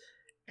 please?"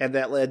 And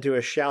that led to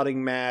a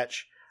shouting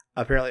match.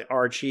 Apparently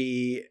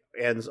Archie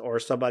or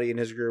somebody in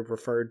his group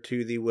referred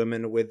to the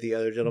women with the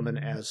other gentleman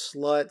as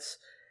sluts.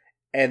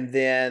 And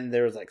then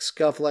there was like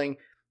scuffling,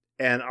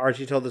 and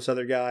Archie told this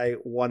other guy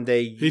one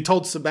day. He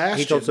told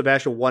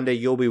Sebastian one day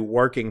you'll be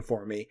working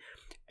for me.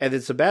 And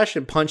then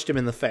Sebastian punched him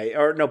in the face,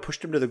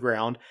 pushed him to the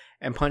ground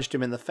and punched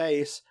him in the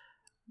face.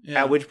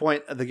 Yeah. At which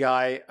point the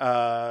guy,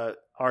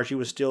 Archie,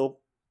 was still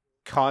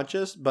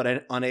conscious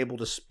but unable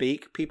to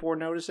speak. People were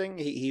noticing.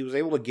 He was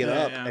able to get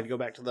up and go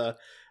back to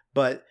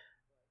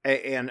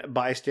and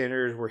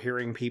bystanders were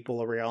hearing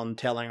people around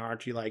telling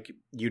Archie, like,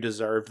 you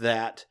deserve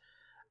that.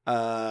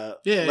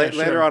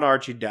 Later on,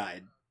 Archie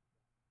died.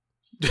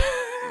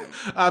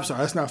 I'm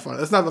sorry, that's not funny.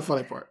 That's not the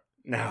funny part.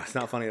 No, it's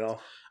not funny at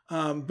all.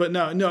 But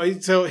no.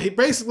 So he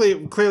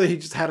basically, clearly, he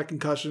just had a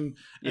concussion,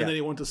 and then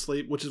he went to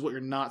sleep, which is what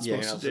you're not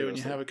supposed to do when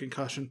you have a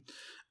concussion.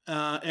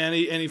 And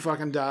he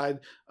fucking died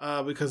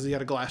because he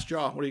had a glass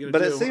jaw. What are you going to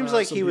do? But it seems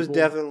like he was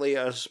definitely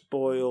a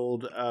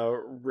spoiled,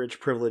 rich,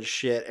 privileged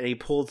shit, and he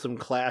pulled some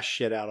class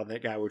shit out on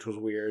that guy, which was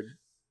weird.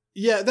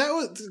 Yeah,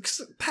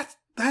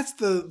 that's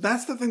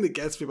the thing that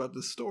gets me about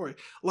this story.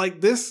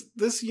 Like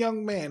this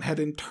young man had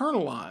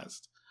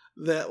internalized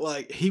that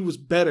like he was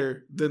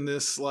better than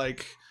this,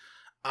 like,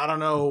 I don't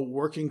know,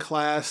 working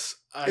class.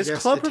 Is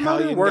club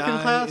promoter working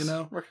class? You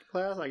know, working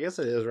class. I guess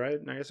it is, right?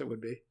 I guess it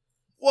would be.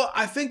 Well,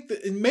 I think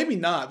that maybe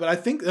not, but I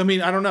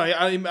don't know.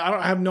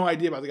 I have no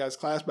idea about the guy's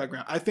class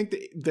background. I think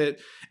that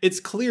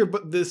it's clear,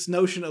 but this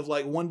notion of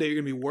like one day you're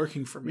going to be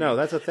working for me. No,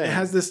 that's a thing. It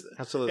has this.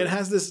 Absolutely. It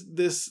has this.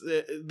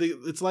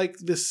 It's like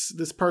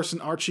this person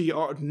Archie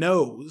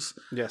knows.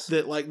 Yes.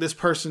 That like this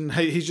person,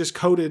 he's just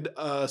coded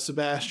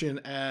Sebastian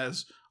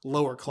as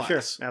lower class.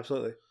 Sure,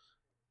 absolutely.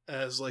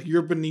 As like,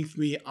 you're beneath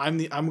me. I'm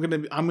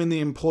in the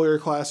employer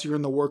class. You're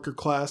in the worker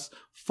class.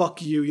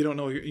 Fuck you. You don't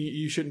know.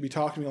 You shouldn't be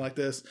talking to me like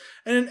this.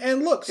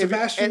 And look,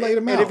 Sebastian laid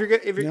him out. And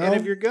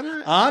if you're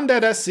gonna under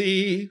the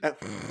sea.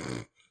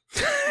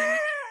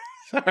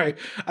 Sorry,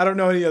 I don't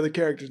know any other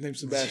characters named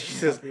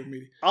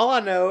Sebastian. All I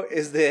know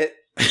is that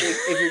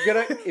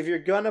if you're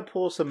gonna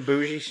pull some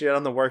bougie shit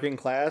on the working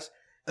class,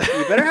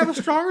 you better have a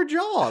stronger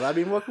jaw. I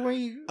mean, what can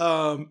we?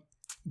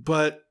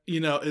 But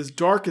as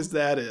dark as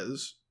that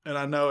is. And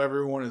I know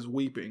everyone is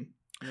weeping.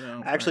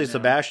 Actually, right,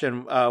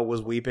 Sebastian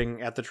was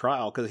weeping at the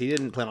trial because he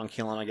didn't plan on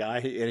killing a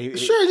guy.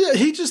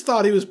 He just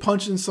thought he was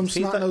punching some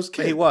snot-nosed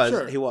kid. He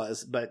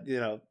was. But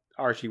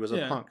Archie was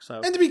a punk. So,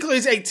 and to be clear,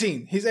 he's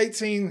 18. He's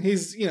 18.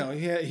 He's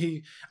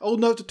he old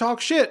enough to talk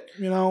shit.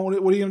 What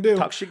are you gonna do?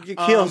 Talk shit, get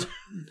killed.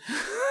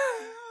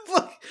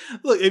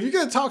 Look. If you're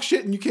gonna talk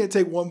shit and you can't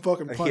take one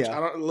fucking punch,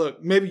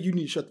 maybe you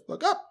need to shut the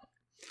fuck up.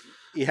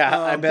 Yeah,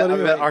 I bet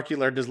Archie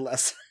learned his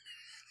lesson.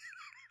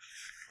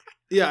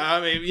 Yeah,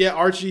 I mean,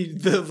 Archie,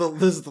 this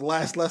is the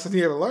last lesson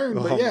he ever learned.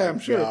 But I'm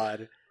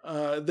sure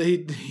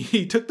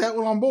he took that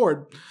one on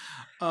board.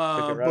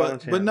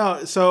 But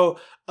no, so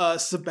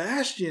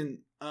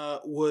Sebastian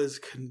was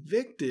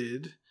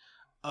convicted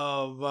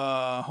of,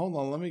 hold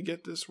on, let me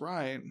get this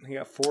right. He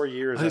got 4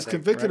 years. He was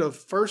convicted of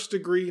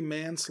first-degree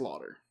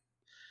manslaughter.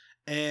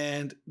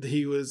 And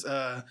he was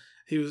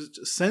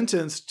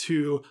sentenced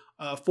to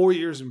 4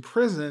 years in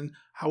prison.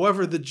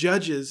 However, the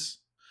judges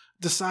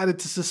decided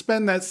to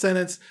suspend that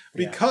sentence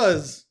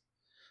because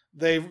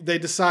they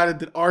decided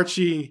that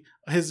Archie,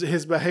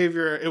 his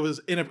behavior, it was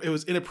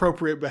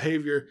inappropriate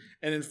behavior,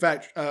 and in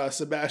fact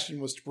Sebastian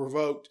was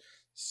provoked.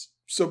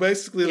 So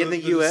basically, in the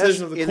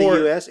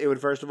U.S., it would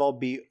first of all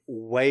be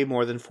way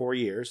more than 4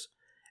 years,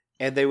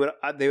 and they would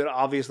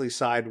obviously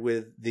side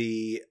with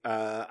the.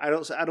 I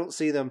don't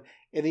see them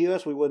in the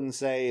U.S. We wouldn't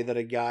say that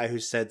a guy who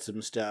said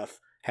some stuff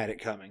had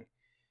it coming.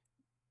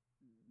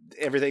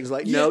 Everything's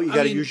like, no, you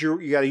got to use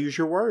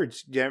your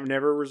words. You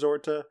never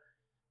resort to.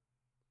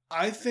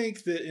 I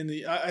think that in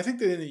the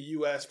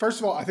U.S., first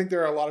of all, I think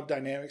there are a lot of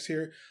dynamics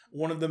here.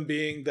 One of them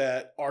being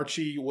that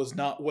Archie was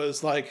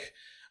like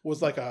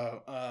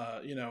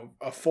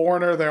a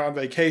foreigner there on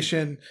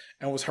vacation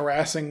and was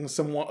harassing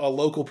a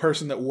local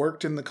person that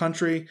worked in the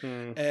country,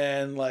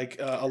 and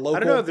like a local. I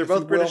don't know if they're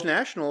both British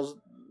nationals.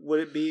 Would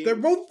it be? They're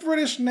both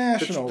British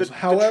nationals.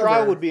 The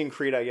trial would be in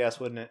Crete, I guess,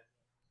 wouldn't it?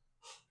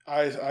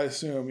 I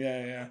assume,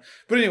 yeah.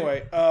 But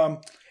anyway,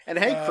 and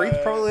hey, Crete's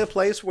probably a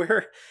place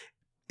where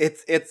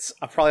it's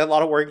probably a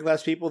lot of working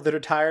class people that are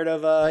tired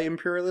of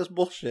imperialist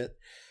bullshit.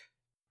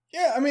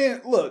 Yeah, I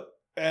mean, look,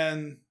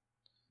 and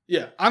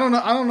yeah, I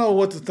don't know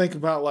what to think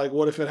about, like,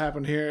 what if it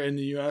happened here in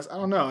the U.S. I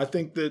don't know. I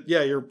think that,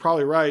 you're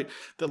probably right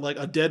that like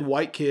a dead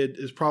white kid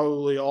is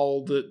probably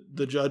all that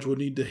the judge would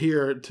need to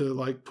hear to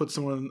like put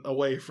someone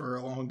away for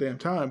a long damn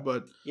time.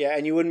 But yeah,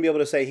 and you wouldn't be able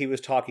to say he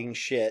was talking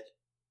shit.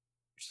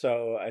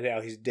 So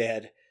now he's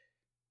dead.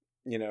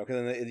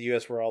 because in the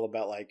U.S. we're all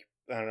about like,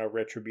 I don't know,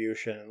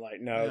 retribution.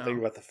 Like, no, think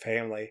about the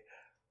family.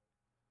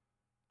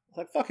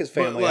 Like, fuck his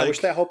family.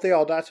 Like, I hope they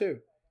all die too.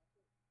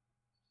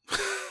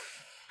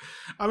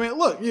 I mean,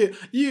 look, you,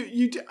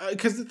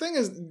 because the thing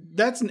is,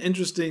 that's an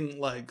interesting,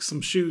 like,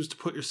 some shoes to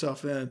put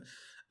yourself in.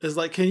 Is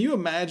like, can you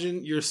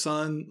imagine your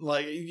son,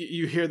 like,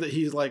 you hear that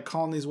he's like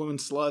calling these women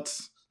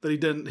sluts that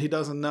he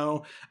doesn't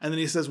know, and then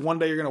he says, one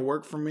day you're gonna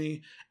work for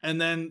me,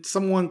 and then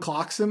someone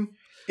clocks him.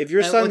 If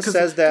your son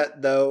says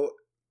that, though,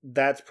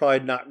 that's probably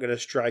not gonna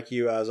strike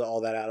you as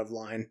all that out of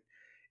line.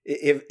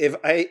 If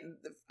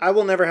I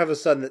will never have a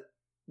son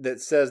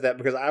that says that,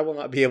 because I will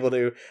not be able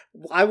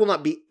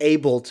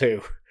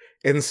to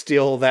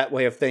instill that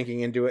way of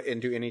thinking into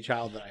any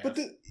child that I have.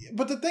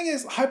 But the thing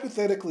is,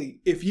 hypothetically,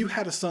 if you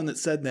had a son that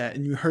said that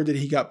and you heard that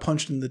he got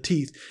punched in the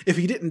teeth, if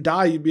he didn't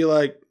die, you'd be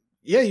like,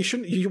 yeah, you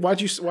shouldn't.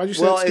 Why'd you say that stupid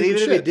shit? Well, and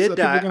even if he did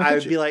die, I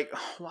would be like,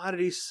 oh, why did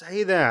he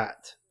say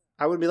that?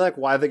 I would be like,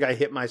 why the guy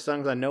hit my son?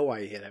 Because I know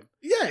why he hit him.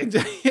 Yeah,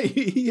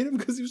 he hit him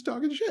because he was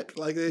talking shit.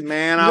 Like,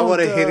 man, I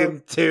would have hit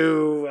him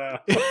too.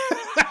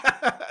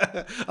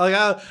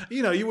 Like,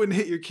 you wouldn't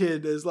hit your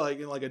kid as like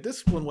in like a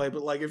disciplined way,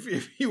 but like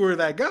if you were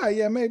that guy,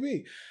 yeah,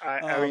 maybe.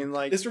 I mean,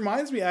 like, this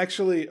reminds me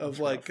actually of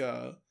like,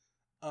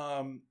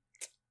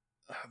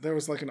 there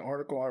was like an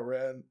article I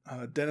read.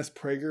 Dennis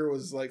Prager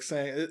was like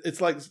saying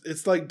it's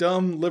like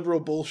dumb liberal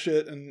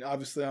bullshit, and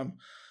obviously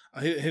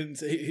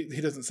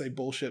he doesn't say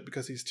bullshit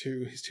because he's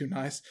too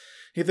nice.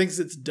 He thinks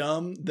it's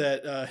dumb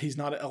that he's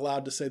not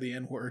allowed to say the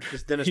N-word.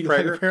 Is Dennis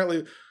Prager? Like,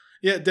 apparently,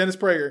 yeah, Dennis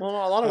Prager. Well,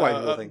 a lot of white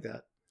people think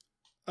that.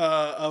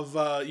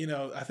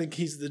 I think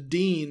he's the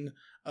dean,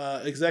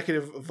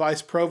 executive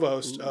vice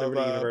provost of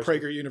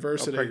Prager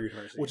University,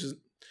 which is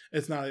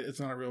it's not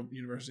a real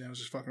university. I was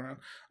just fucking around.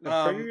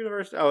 Prager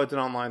University. Oh, it's an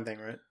online thing,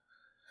 right?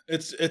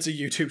 It's a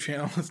YouTube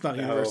channel. It's not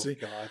a university.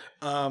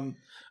 God.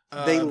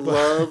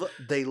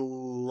 They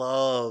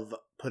love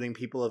putting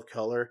people of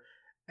color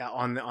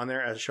on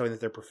there as showing that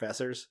they're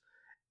professors,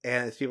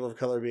 and it's people of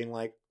color being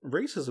like,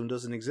 racism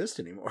doesn't exist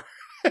anymore.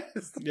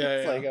 It's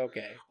like,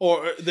 okay.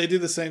 Or they do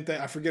the same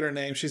thing. I forget her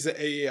name. She's at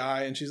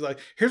AEI, and she's like,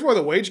 here's why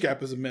the wage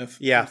gap is a myth.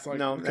 Yeah, it's like,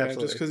 no, okay,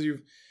 absolutely. Just because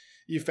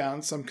you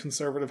found some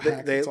conservative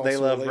hack. They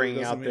love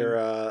bringing out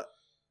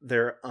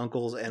their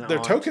uncles and their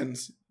aunts.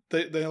 Tokens.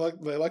 They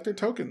like their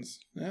tokens.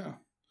 Yeah.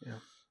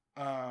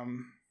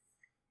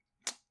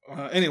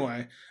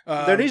 Anyway,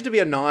 there needs to be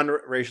a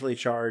non-racially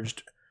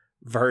charged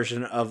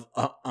version of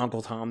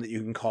Uncle Tom that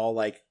you can call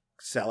like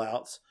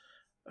sellouts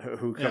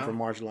who come from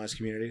marginalized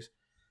communities.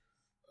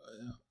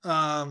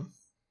 I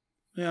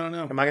don't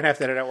know. Am I gonna have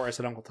to edit out where I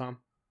said Uncle Tom?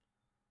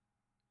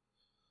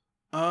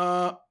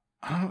 I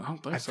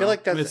don't think so. I feel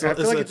like that's.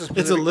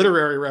 It's a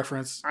literary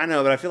reference. I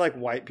know, but I feel like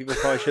white people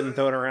probably shouldn't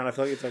throw it around. I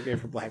feel like it's okay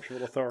for black people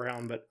to throw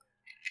around, but.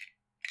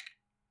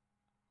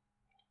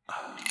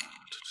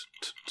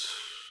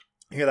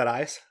 You hear that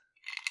ice?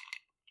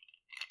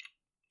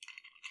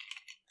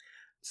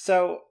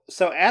 So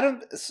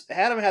Adam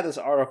had this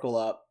article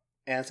up,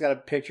 and it's got a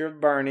picture of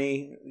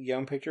Bernie,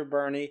 young picture of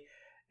Bernie.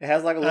 It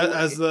has like a little,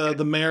 as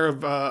the mayor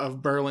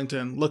of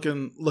Burlington,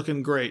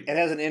 looking great. It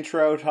has an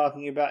intro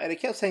talking about, and it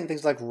kept saying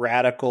things like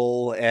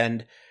radical,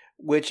 and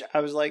which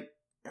I was like,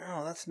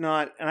 oh, that's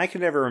not. And I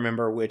could never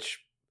remember which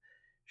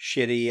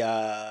shitty,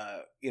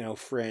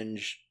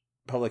 fringe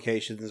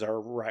publications are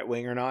right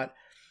wing or not.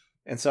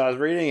 And so I was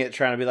reading it,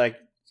 trying to be like,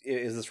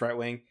 is this right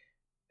wing?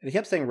 And he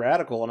kept saying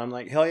radical, and I'm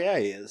like, hell yeah,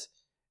 he is.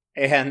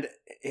 And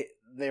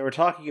they were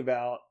talking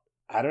about,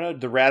 I don't know,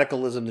 the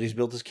radicalism that he's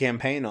built his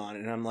campaign on.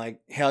 And I'm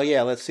like, hell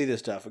yeah, let's see this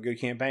stuff. A good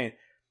campaign.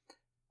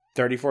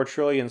 $34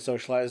 trillion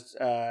socialized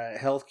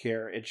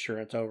healthcare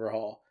insurance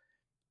overhaul.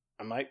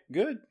 I'm like,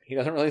 good. He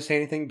doesn't really say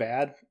anything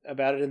bad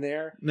about it in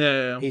there.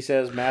 Yeah. He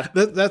says math.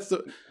 That's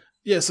the.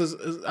 Yes,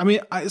 I mean,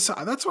 so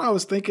that's what I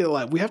was thinking.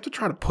 Like, we have to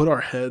try to put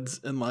our heads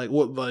in like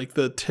what like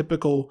the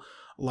typical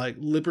like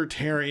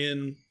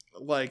libertarian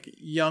like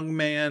young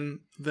man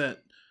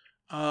that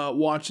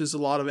watches a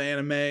lot of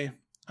anime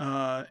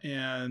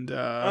and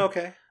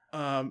okay.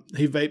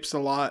 He vapes a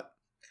lot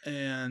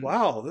and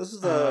wow, this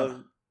is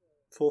a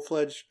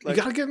full-fledged. Like,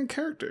 you gotta get in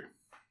character.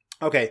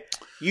 Okay,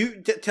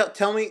 you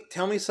tell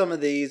me some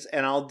of these,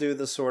 and I'll do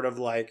the sort of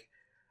like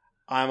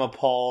I'm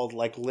appalled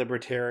like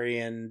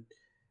libertarian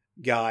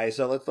guy.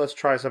 So let's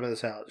try some of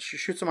this out.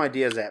 Shoot some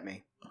ideas at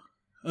me.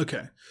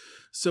 Okay.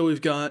 So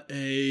we've got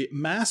a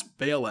mass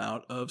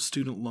bailout of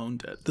student loan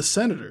debt. The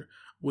senator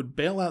would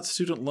bail out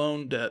student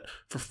loan debt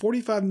for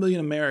 45 million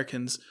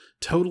Americans,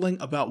 totaling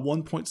about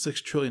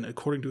 1.6 trillion,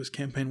 according to his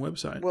campaign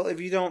website. Well, if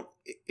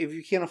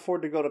you can't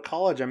afford to go to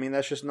college, I mean,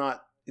 that's just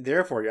not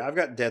there for you. I've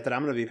got debt that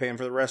I'm going to be paying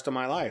for the rest of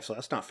my life, so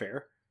that's not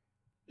fair.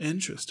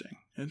 Interesting.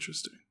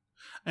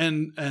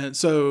 And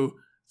so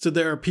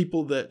there are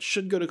people that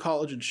should go to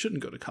college and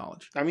shouldn't go to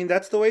college. I mean,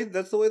 that's the way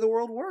the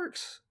world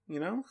works. You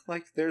know,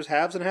 like there's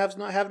haves and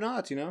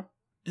have-nots. You know.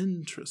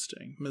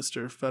 Interesting,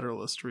 Mr.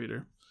 Federalist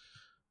reader.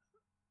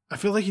 I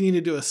feel like you need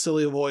to do a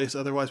silly voice,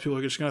 otherwise people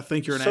are just going to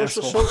think you're an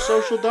asshole.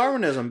 Social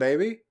Darwinism,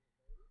 baby.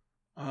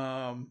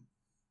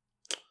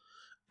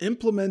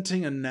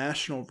 implementing a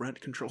national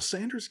rent control.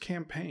 Sanders'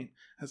 campaign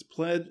has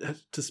pledged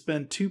to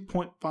spend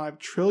 $2.5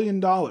 trillion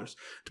to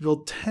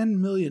build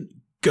 10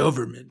 million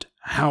government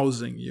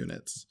housing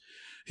units.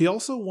 He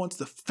also wants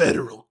the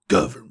federal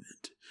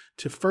government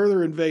to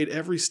further invade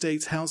every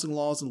state's housing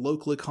laws and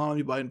local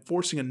economy by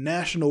enforcing a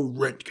national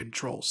rent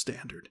control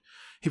standard.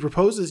 He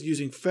proposes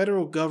using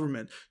federal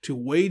government to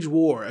wage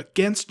war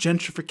against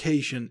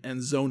gentrification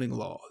and zoning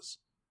laws.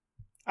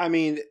 I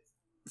mean,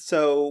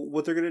 so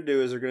what they're going to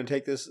do is they're going to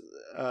take this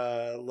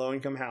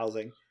low-income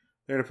housing,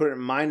 they're going to put it in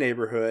my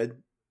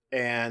neighborhood,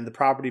 and the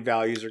property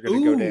values are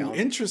going to go down.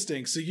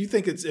 Interesting. So you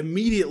think it's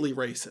immediately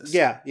racist?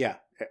 Yeah,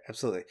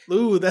 absolutely.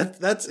 Ooh, that's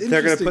interesting.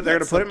 They're going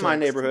to put it in my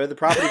neighborhood. The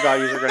property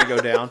values are going to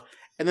go down,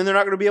 and then they're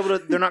not going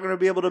to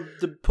be able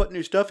to put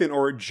new stuff in,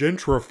 or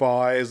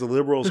gentrify, as the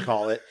liberals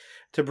call it,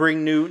 to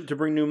bring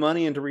new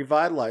money and to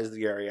revitalize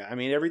the area. I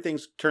mean,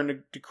 everything's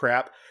turned to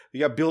crap. You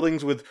got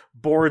buildings with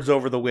boards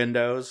over the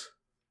windows.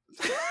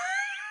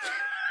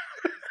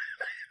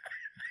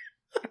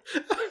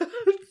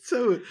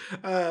 So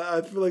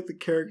I feel like the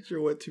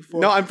caricature went too far.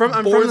 No, I'm from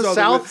the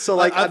South, so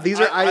like I've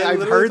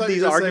heard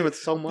these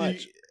arguments so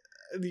much.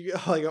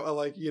 Like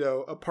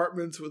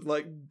apartments with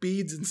like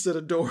beads instead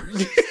of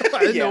doors. I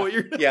didn't know what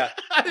you're. Yeah,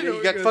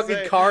 you got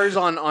fucking cars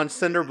on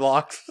cinder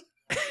blocks.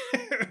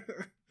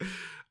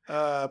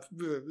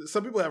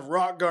 Some people have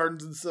rock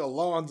gardens instead of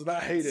lawns, and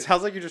I hate it.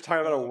 Sounds like you're just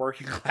talking about a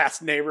working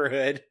class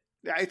neighborhood.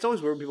 It's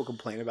always weird when people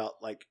complain about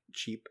like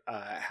cheap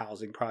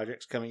housing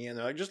projects coming in.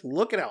 They're like, just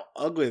look at how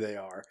ugly they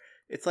are.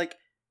 It's like,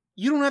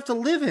 you don't have to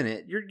live in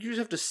it. You just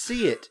have to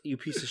see it, you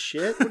piece of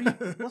shit.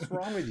 What's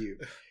wrong with you?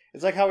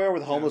 It's like how we are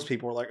with homeless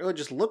people. We're like, oh, it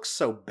just looks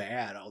so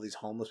bad, all these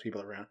homeless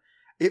people around.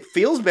 It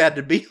feels bad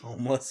to be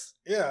homeless.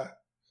 Yeah.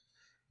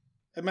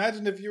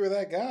 Imagine if you were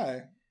that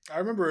guy. I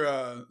remember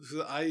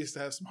I used to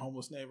have some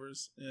homeless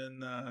neighbors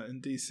in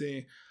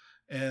D.C.,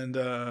 and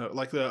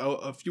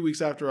a few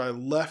weeks after I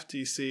left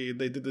D.C.,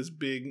 they did this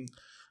big,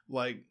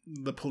 like,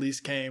 the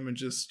police came and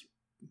just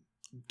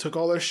took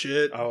all their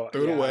shit,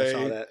 threw it away. I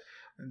saw that.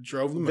 And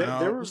drove them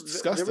out. It was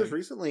disgusting. There was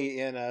recently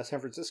in San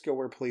Francisco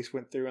where police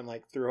went through and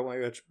like threw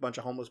away a bunch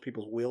of homeless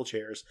people's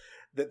wheelchairs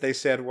that they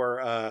said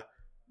were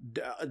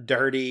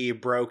dirty,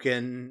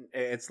 broken.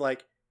 It's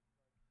like,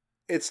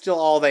 it's still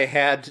all they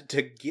had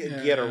to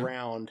get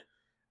around.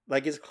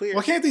 Like, it's clear.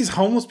 Why can't these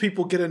homeless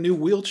people get a new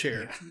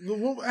wheelchair?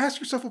 Well, ask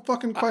yourself a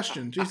fucking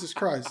question. Jesus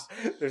Christ.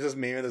 There's this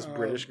meme of this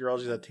British girl.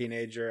 She's a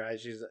teenager.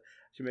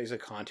 She makes a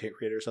content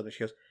creator or something. She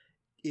goes,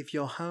 if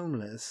you're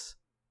homeless,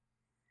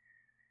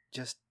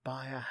 just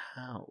buy a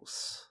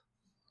house.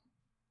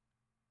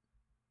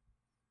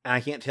 And I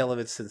can't tell if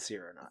it's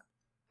sincere or not.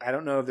 I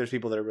don't know if there's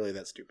people that are really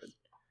that stupid.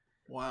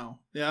 Wow.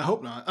 Yeah, I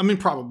hope not. I mean,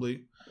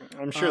 probably.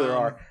 I'm sure there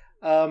are.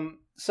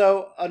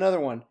 So,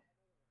 another one.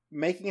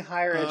 Making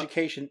higher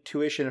education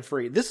tuition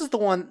free. This is the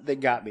one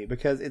that got me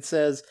because it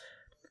says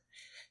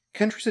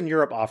countries in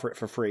Europe offer it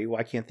for free.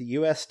 Why can't the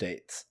Why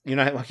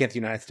can't the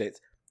United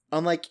States?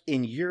 Unlike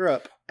in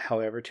Europe,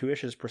 however,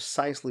 tuition is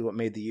precisely what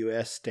made the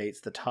U.S. states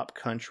the top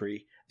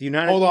country.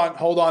 Hold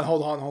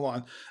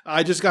on.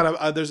 I just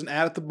got there's an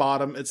ad at the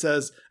bottom. It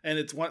says, and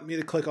it's wanting me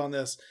to click on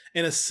this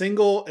in a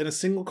single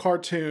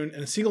cartoon,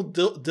 in a single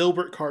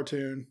Dilbert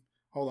cartoon.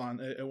 Hold on,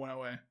 it went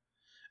away.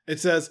 It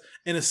says,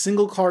 in a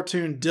single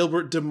cartoon,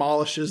 Dilbert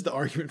demolishes the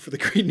argument for the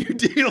Green New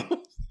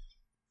Deal.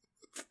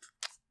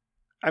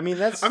 I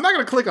mean, I'm not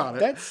going to click on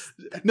it.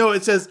 No,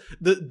 it says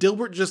that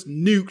Dilbert just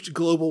nuked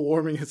global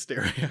warming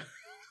hysteria.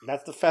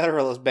 That's the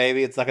Federalist,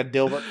 baby. It's like a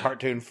Dilbert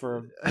cartoon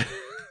for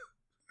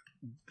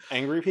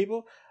angry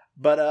people.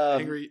 But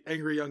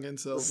angry young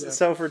incels. Yeah.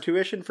 So for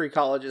tuition-free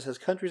colleges, as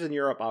countries in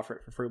Europe offer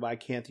it for free, why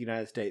can't the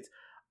United States?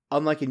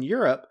 Unlike in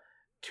Europe,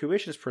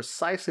 tuition is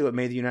precisely what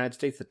made the United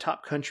States the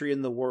top country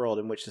in the world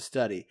in which to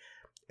study.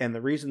 And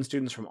the reason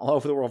students from all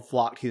over the world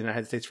flock to the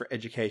United States for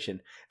education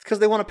is because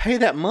they want to pay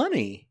that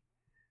money.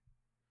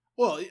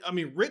 Well, I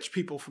mean, rich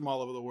people from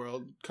all over the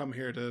world come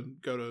here to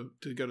go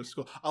to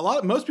school.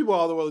 Most people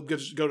all over the world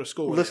go to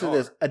school. Listen to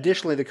this.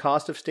 Additionally, the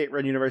cost of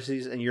state-run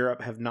universities in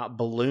Europe have not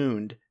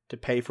ballooned to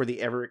pay for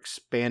the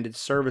ever-expanded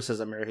services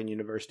American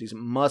universities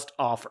must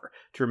offer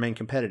to remain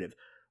competitive.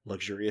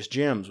 Luxurious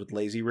gyms with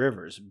lazy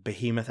rivers,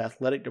 behemoth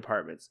athletic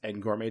departments,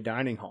 and gourmet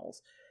dining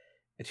halls.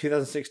 In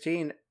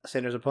 2016,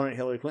 Sanders' opponent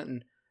Hillary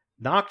Clinton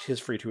knocked his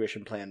free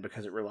tuition plan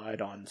because it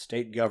relied on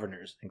state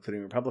governors,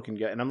 including Republican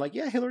guys. And I'm like,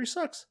 yeah, Hillary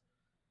sucks.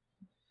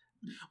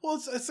 Well,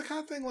 it's the kind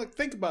of thing, like,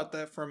 think about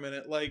that for a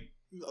minute. Like,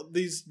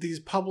 these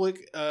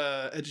public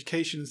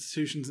education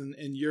institutions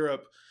in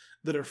Europe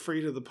that are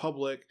free to the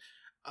public,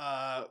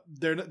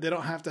 they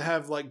don't have to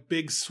have, like,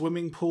 big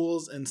swimming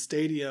pools and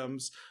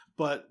stadiums.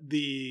 But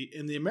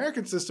in the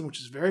American system, which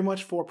is very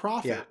much for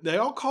profit, they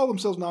all call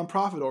themselves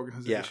nonprofit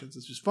organizations.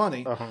 It's just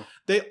funny.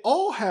 They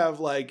all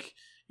have, like,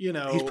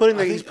 he's putting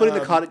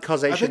the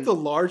causation. I think the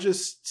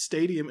largest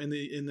stadium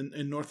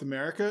in North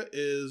America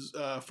is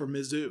for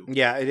Mizzou.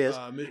 Yeah, it is.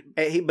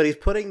 But he's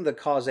putting the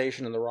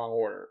causation in the wrong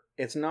order.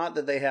 It's not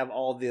that they have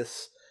all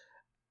this.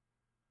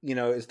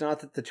 It's not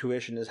that the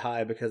tuition is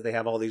high because they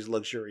have all these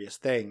luxurious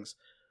things.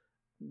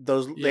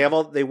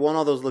 they want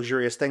all those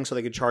luxurious things so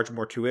they could charge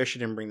more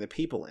tuition and bring the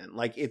people in.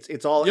 Like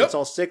it's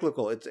all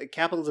cyclical.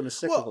 Capitalism is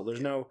cyclical. There's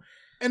no.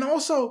 And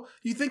also,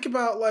 you think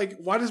about like,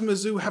 why does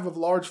Mizzou have a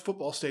large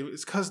football stadium?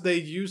 It's because they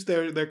use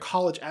their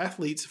college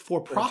athletes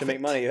for profit to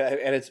make money,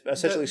 and it's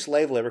essentially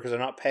slave labor because they're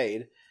not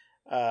paid.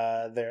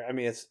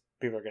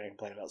 People are going to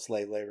complain about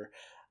slave labor.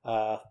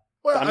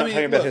 I'm not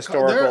talking about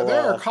historical.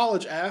 There are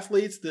college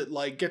athletes that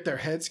like get their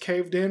heads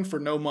caved in for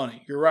no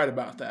money. You're right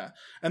about that.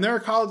 And there are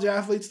college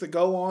athletes that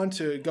go on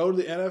to go to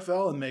the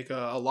NFL and make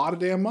a lot of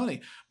damn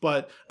money.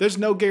 But there's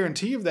no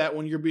guarantee of that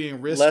when you're being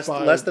risked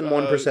by less than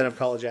 1% of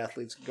college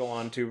athletes go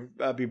on to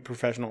be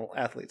professional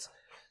athletes.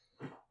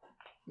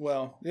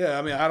 Well, yeah,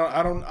 I mean, I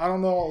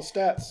don't know all the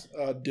stats,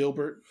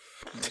 Dilbert.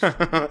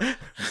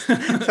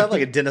 Sounds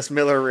like a Dennis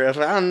Miller riff.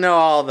 I don't know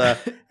all the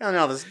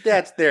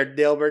stats there,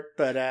 Dilbert,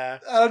 but I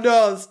don't know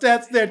all the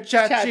stats there,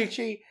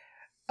 Chachi.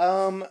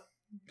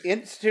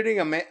 Instituting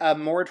a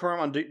moratorium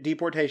on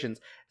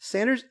deportations.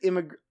 Sanders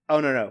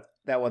Oh no,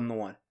 that wasn't the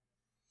one.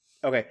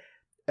 Okay,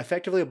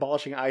 effectively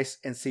abolishing ICE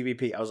and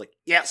CBP. I was like,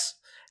 yes,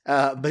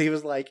 but he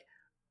was like,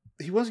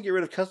 he wants to get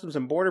rid of customs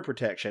and border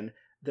protection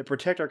that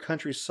protect our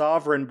country's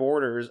sovereign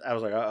borders. I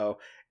was like,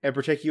 and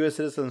protect U.S.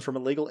 citizens from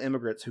illegal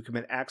immigrants who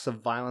commit acts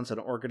of violence and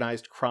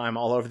organized crime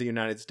all over the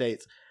United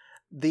States.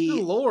 Good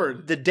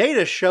Lord. The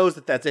data shows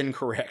that that's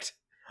incorrect.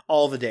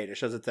 All the data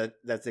shows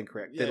that's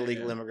incorrect. That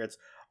illegal immigrants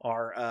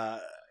are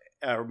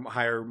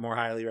more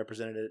highly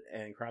represented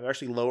in crime. They're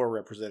actually lower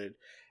represented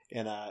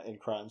in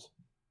crimes.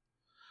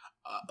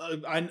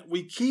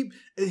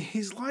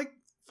 He's like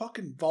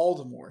fucking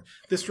Voldemort.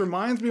 This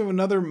reminds me of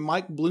another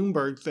Mike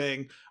Bloomberg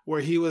thing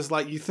where he was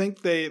like, you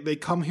think they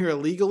come here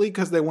illegally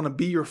because they want to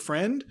be your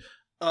friend?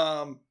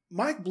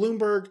 Mike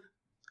Bloomberg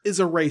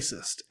is a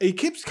racist. He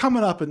keeps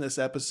coming up in this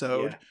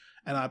episode,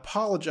 and I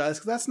apologize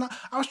because that's not.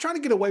 I was trying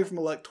to get away from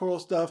electoral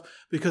stuff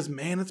because,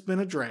 man, it's been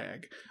a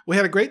drag. We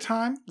had a great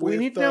time. We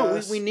need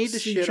to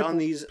shit on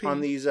these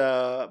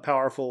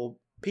powerful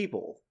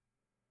people.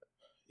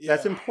 Yeah.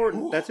 That's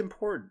important. Ooh. That's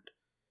important.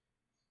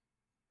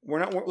 We're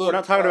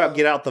not talking about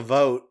get out the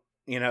vote.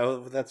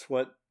 That's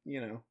what,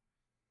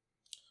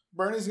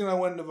 Bernie's going to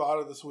win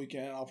Nevada this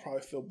weekend. I'll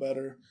probably feel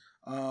better.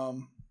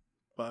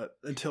 But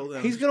until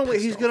then, he's going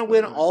to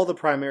win all the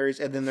primaries,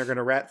 and then they're going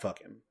to rat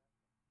fuck him.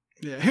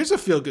 Yeah, here's a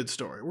feel-good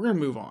story. We're going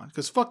to move on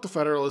because fuck the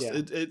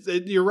Federalists. Yeah.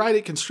 You're right.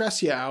 It can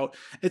stress you out.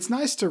 It's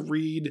nice to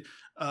read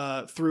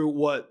through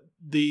what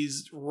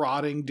these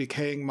rotting,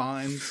 decaying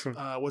minds,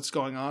 what's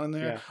going on in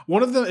there. Yeah.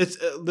 One of them,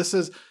 this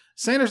is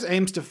Sanders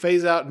aims to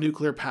phase out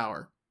nuclear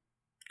power.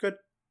 Good.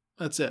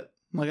 That's it.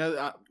 Like,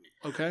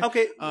 okay.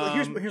 Okay. Well,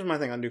 here's my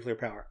thing on nuclear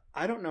power.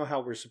 I don't know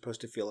how we're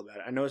supposed to feel about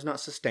it. I know it's not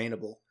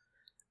sustainable,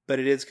 but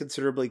it is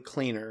considerably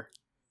cleaner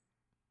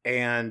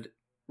and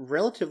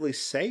relatively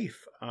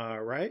safe,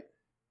 right?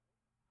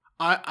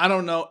 I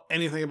don't know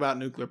anything about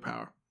nuclear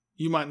power.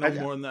 You might know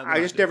more than that. I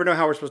just never know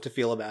how we're supposed to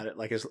feel about it,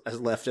 like as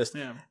leftists.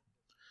 Yeah.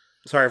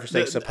 Sorry for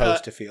saying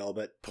supposed to feel,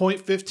 but... Point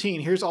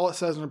 15. Here's all it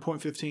says under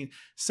point 15.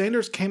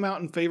 Sanders came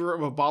out in favor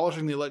of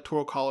abolishing the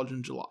Electoral College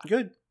in July.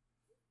 Good.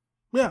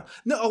 Yeah.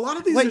 No, a lot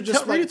of these are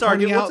just what's its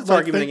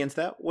argument against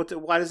that?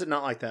 Why is it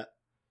not like that?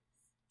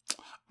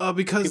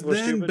 Because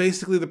then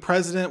basically the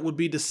president would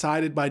be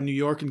decided by New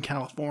York and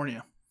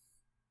California.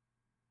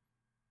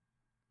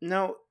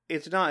 No,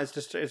 it's not. It's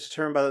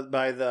determined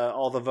by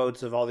all the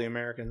votes of all the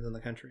Americans in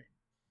the country.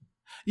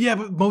 Yeah,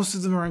 but most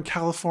of them are in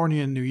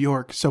California and New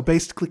York. So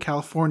basically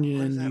If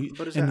New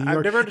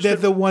York, they're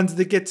the ones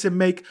that get to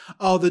make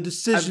all the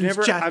decisions.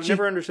 I've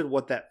never understood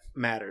what that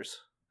matters.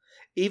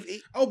 Even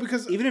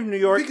if New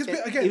York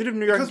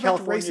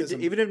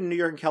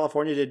and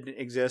California didn't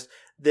exist,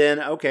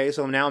 then okay,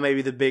 so now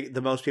maybe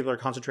the most people are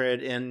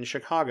concentrated in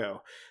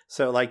Chicago.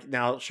 So like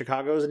now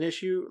Chicago is an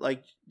issue,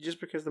 like just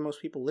because the most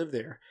people live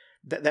there.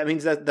 That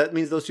means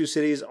those two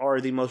cities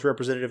are the most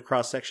representative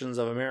cross sections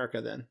of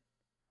America then.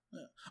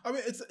 Yeah. I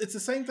mean, it's the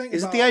same thing.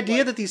 Is it the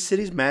idea that these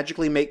cities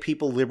magically make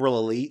people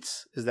liberal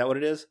elites? Is that what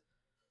it is?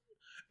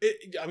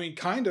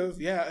 Kind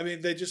of. Yeah. I mean,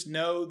 they just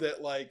know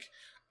that like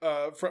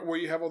where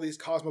you have all these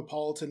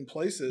cosmopolitan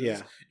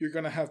places, you're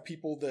going to have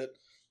people that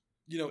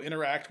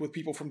interact with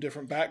people from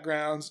different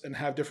backgrounds and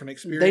have different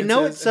experiences. They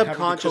know it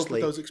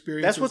subconsciously. Those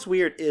experiences. That's what's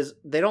weird is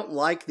they don't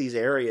like these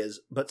areas,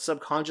 but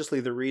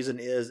subconsciously the reason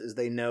is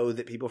they know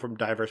that people from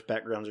diverse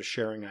backgrounds are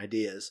sharing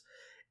ideas,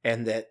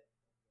 and that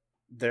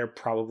there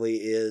probably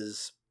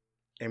is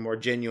a more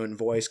genuine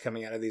voice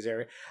coming out of these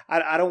areas.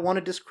 I don't want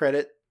to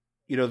discredit,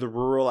 the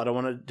rural. I don't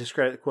want to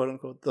discredit, quote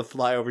unquote, the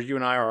flyovers. You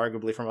and I are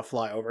arguably from a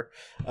flyover.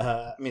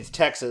 It's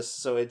Texas,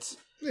 so it's...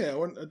 Yeah,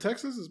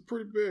 Texas is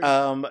pretty big.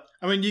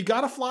 You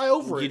got to fly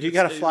over it. You do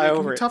got to fly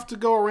over it. It's tough to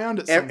go around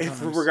it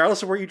sometimes.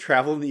 Regardless of where you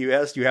travel in the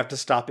U.S., you have to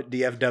stop at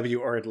DFW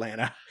or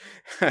Atlanta.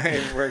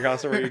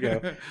 Regardless of where you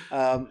go.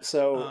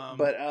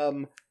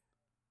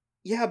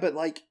 But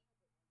like,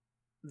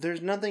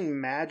 there's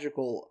nothing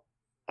magical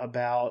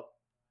about...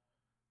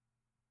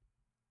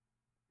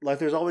 Like,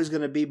 there's always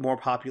going to be more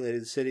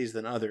populated cities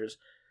than others.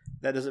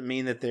 That doesn't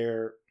mean that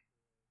they're...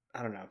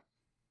 I don't know.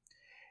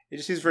 It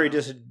just seems very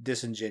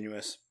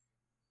disingenuous.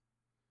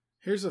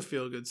 Here's a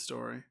feel-good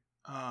story.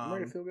 I'm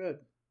ready to feel good.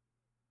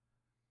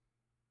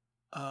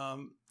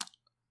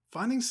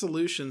 Finding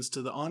solutions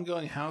to the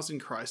ongoing housing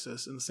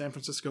crisis in the San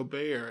Francisco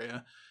Bay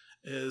Area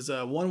is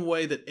one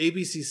way that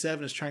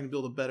ABC7 is trying to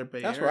build a better Bay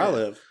Area. That's where I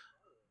live.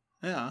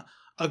 Yeah.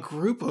 A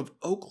group of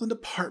Oakland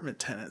apartment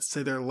tenants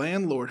say their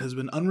landlord has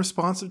been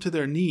unresponsive to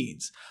their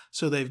needs,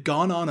 so they've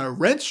gone on a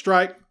rent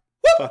strike.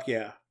 Woo! Fuck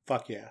yeah.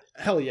 Fuck yeah.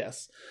 Hell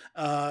yes.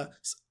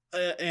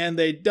 And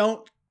they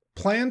don't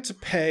plan to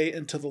pay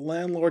until the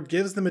landlord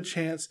gives them a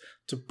chance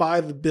to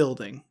buy the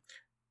building.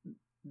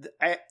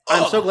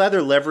 I'm so glad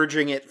they're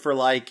leveraging it for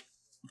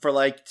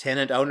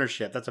tenant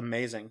ownership. That's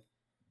amazing.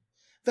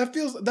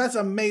 That's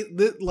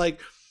amazing. Like,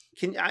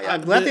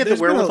 I'm glad they had the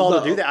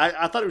wherewithal to do that.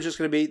 I thought it was just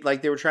going to be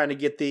like they were trying to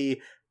get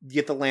the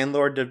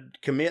landlord to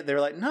commit. They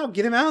were like, no,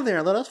 get him out of there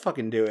and let us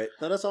fucking do it.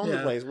 Let us own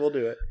the place. We'll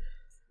do it.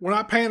 We're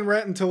not paying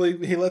rent until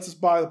he lets us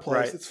buy the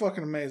place. Right. It's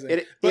fucking amazing.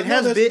 It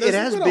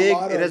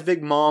has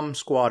big mom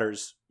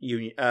squatters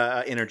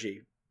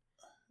energy.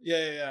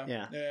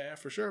 Yeah,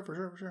 for sure.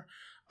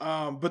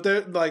 But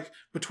they're like,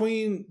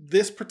 between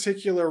this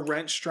particular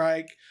rent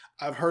strike,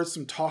 I've heard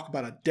some talk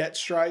about a debt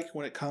strike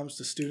when it comes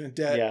to student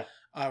debt. Yeah.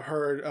 I've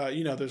heard,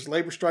 there's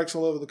labor strikes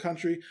all over the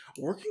country.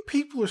 Working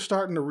people are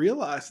starting to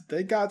realize that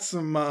they got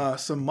some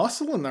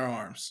muscle in their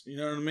arms. You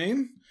know what I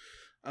mean?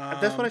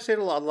 That's what I say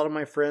to a lot of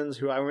my friends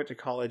who I went to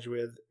college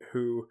with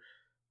who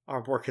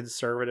are more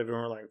conservative and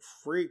were like,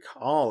 free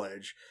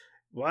college?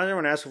 Why is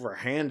everyone asking for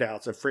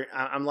handouts?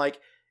 I'm like,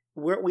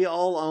 we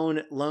all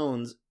own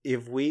loans.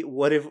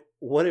 What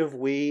if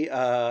we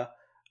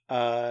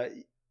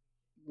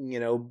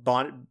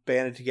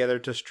banded together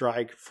to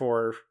strike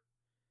for,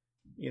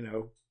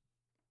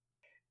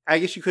 I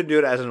guess you couldn't do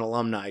it as an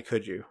alumni,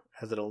 could you?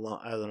 As an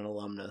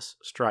alumnus,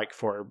 strike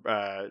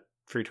for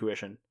free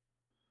tuition.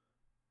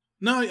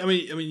 No, I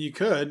mean you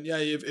could. Yeah,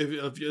 if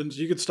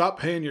you could stop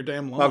paying your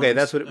damn loans. Okay,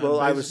 that's what. Well,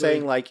 I was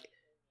saying like,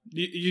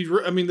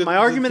 my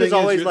argument is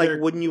always like,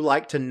 wouldn't you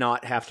like to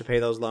not have to pay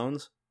those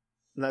loans?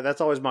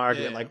 That's always my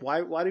argument. Yeah. Like,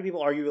 why do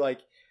people argue like?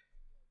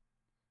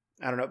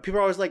 I don't know. People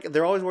are always like,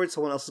 they're always worried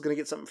someone else is going to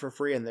get something for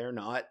free and they're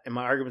not. And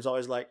my argument's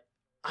always like,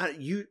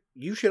 you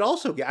should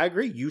also get. I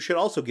agree. You should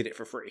also get it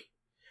for free.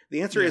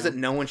 The answer isn't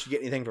no one should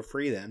get anything for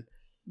free. Then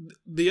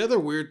the other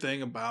weird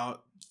thing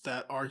about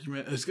that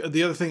argument is,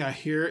 the other thing I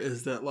hear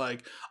is that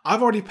like,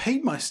 I've already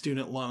paid my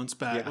student loans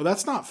back. Yeah. Well,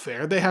 that's not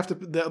fair. They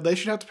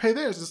should have to pay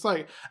theirs. It's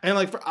like, and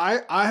like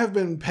I have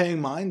been paying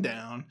mine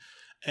down,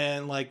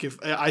 and like if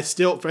I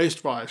still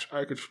face-wise,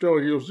 I could still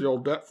use the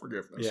old debt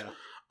forgiveness. Yeah.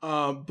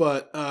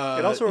 But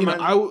it also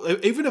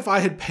reminds even if I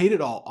had paid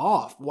it all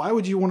off, why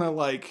would you want to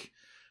like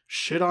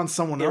shit on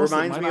someone else? It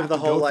reminds me of the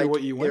whole like.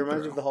 It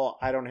reminds me of the whole.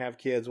 I don't have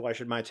kids. Why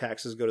should my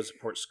taxes go to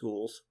support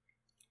schools?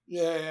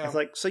 Yeah. It's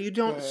like, so you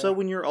don't. Yeah. So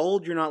when you're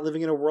old, you're not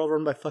living in a world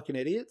run by fucking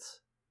idiots.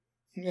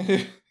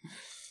 I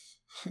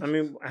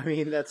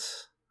mean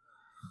that's.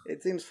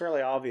 It seems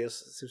fairly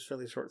obvious. It seems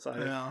fairly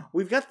short-sighted. Yeah.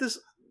 We've got this.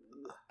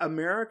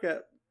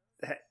 America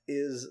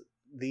is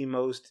the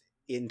most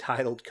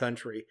entitled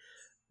country,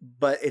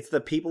 but it's the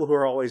people who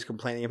are always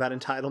complaining about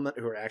entitlement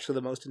who are actually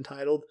the most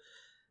entitled.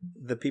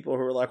 The people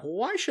who are like, well,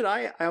 why should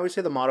I always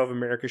say the motto of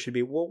America should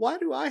be, well, why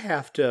do I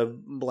have to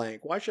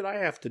blank? Why should I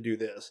have to do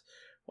this?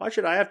 Why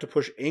should I have to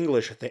push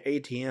English at the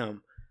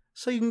ATM?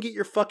 So you can get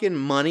your fucking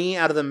money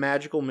out of the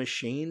magical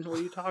machine? What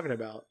are you talking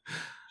about?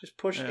 Just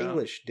push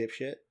English,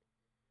 dipshit.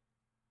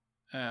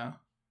 Yeah.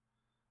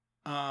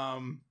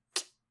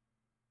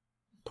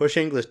 Push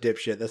English,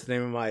 dipshit. That's the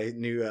name of my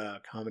new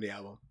comedy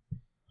album.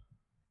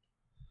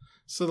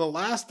 So the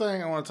last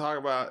thing I want to talk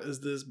about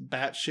is this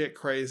batshit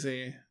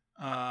crazy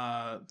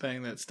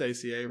thing that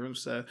Stacey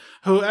Abrams said.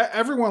 Who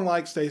everyone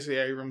liked Stacey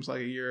Abrams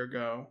like a year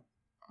ago.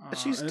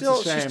 She's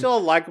still a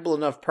likable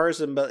enough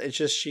person, but it's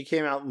just she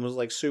came out and was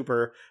like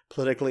super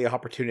politically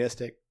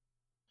opportunistic.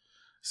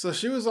 So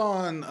she was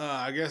on,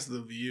 I guess,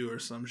 The View or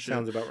some shit.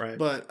 Sounds about right.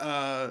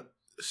 But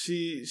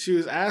she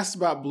was asked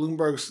about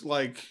Bloomberg's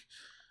like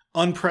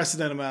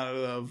unprecedented amount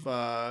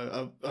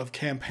of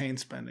campaign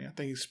spending. I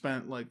think he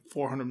spent like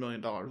 $400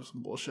 million or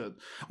some bullshit.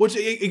 Which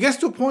it gets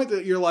to a point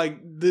that you're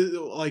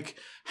like,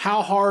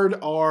 how hard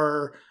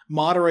are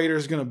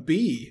moderators going to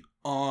be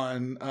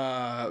on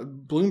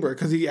Bloomberg?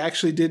 Because he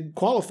actually did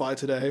qualify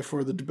today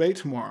for the debate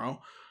tomorrow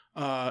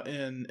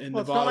in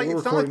Nevada.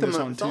 It's not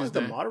like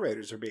the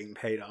moderators are being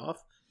paid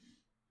off.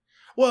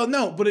 Well,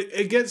 no, but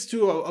it gets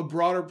to a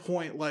broader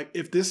point. Like,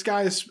 if this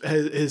guy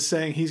is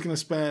saying he's going to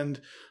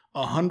spend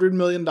 $100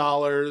 million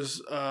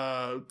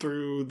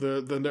through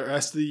the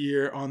rest of the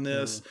year on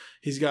this,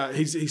 he's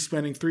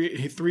spending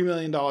 $3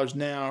 million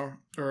now,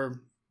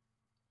 or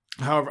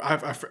however.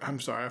 I'm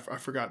sorry, I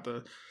forgot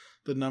the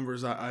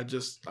numbers. I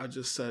just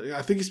said.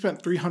 I think he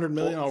spent $300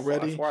 million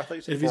already.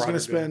 If he's going to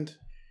spend.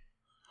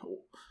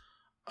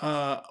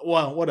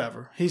 Well,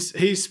 whatever. He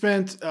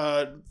spent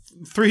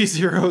 3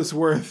 zeros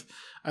worth.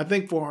 I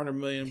think $400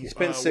 million. He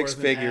spent 6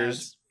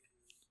 figures,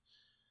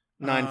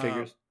 9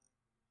 figures.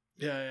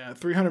 Yeah,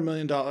 $300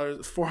 million,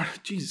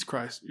 Jesus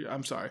Christ.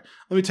 I'm sorry.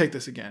 Let me take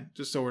this again,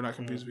 just so we're not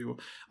confusing people.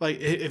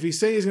 Like, if he's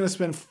saying he's going to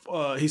spend,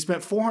 he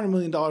spent $400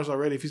 million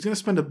already. If he's going to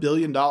spend $1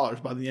 billion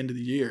by the end of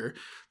the year,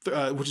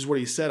 which is what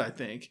he said, I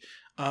think,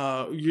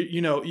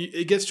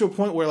 it gets to a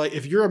point where, like,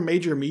 if you're a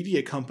major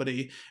media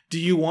company, do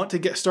you want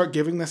to start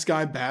giving this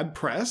guy bad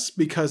press?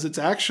 Because it's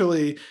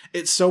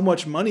so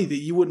much money that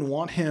you wouldn't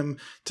want him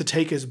to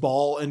take his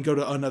ball and go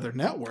to another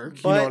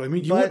network. You know what I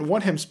mean? You wouldn't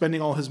want him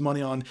spending all his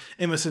money on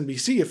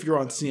MSNBC if you're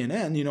on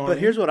CNN. You know what I mean?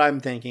 But here's what I'm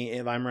thinking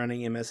if I'm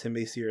running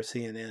MSNBC or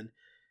CNN.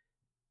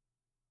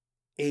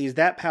 He's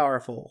that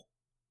powerful.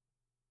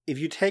 If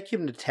you take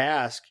him to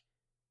task,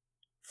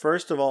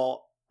 first of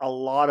all, a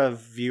lot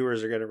of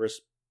viewers are going to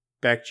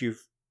respect you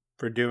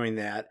for doing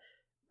that.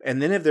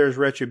 And then if there's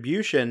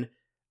retribution,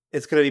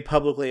 it's going to be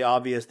publicly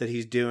obvious that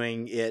he's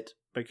doing it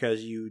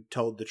because you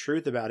told the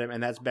truth about him,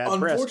 and that's bad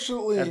press.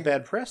 Unfortunately, that's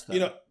bad press,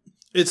 though.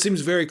 It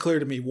seems very clear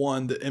to me,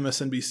 one, that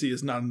MSNBC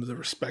is not into the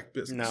respect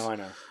business. No, I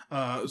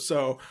know.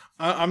 So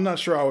I'm not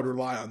sure I would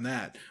rely on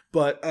that.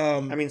 But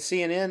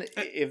CNN,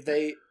 if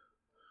they,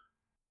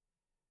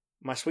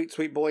 my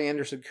sweet boy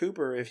Anderson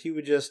Cooper, if he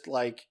would just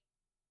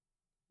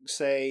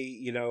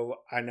say,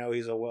 I know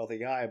he's a wealthy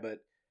guy, but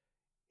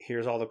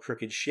here's all the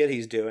crooked shit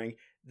he's doing.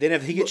 Then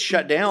if he gets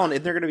shut down,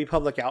 isn't there going to be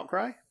public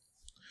outcry?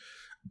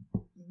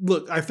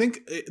 Look, I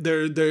think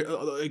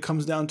it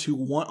comes down to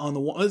one on the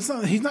one. It's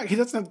not. He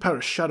doesn't have the power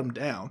to shut him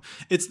down.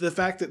 It's the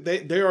fact that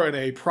they are in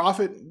a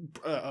profit.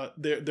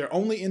 Their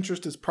only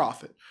interest is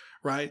profit,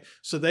 right?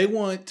 So they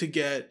want to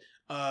get.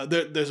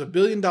 There's $1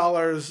 billion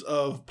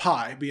of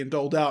pie being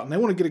doled out, and they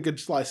want to get a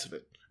good slice of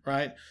it,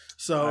 right?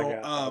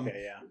 So,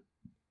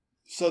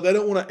 So they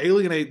don't want to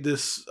alienate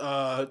this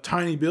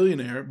tiny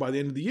billionaire by the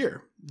end of the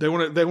year. They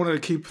want to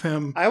keep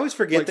him. I always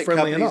forget that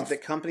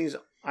companies.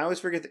 I always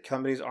forget that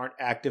companies aren't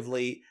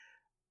actively.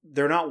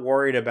 They're not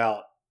worried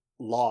about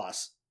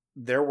loss.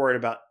 They're worried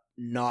about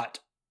not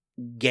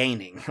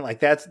gaining.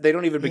 They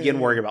don't even begin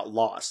worrying about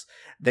loss.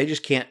 They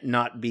just can't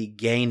not be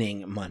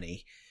gaining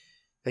money.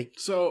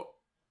 So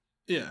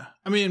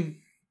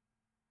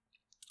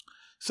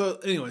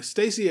anyway,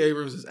 Stacey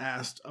Abrams is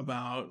asked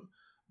about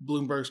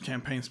Bloomberg's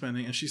campaign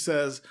spending, and she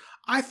says,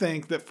 "I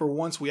think that for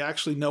once we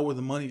actually know where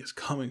the money is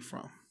coming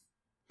from.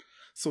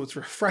 So it's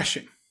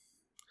refreshing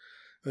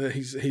that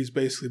he's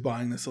basically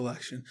buying this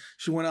election."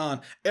 She went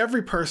on,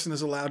 "Every person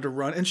is allowed to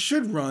run and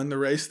should run the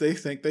race they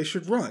think they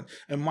should run.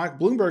 And Mike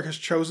Bloomberg has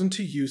chosen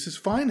to use his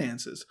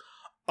finances.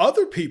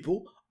 Other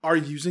people are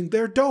using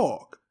their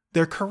dog,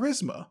 their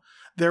charisma,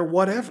 their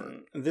whatever."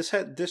 This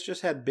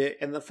just had big,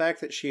 and the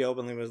fact that she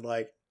openly was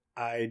like,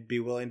 "I'd be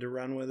willing to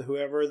run with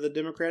whoever the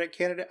Democratic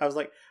candidate." I was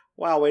like,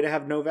 wow, way to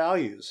have no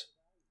values.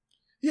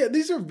 Yeah,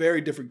 these are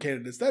very different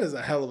candidates. That is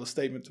a hell of a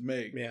statement to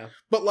make. Yeah.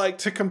 But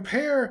to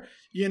compare,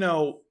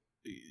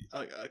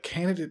 a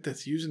candidate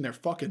that's using their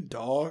fucking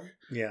dog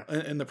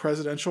in the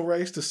presidential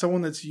race to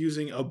someone that's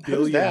using $1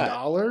 billion.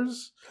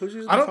 Who's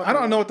using I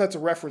don't know what that's a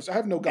reference. I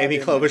have no goddamn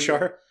Amy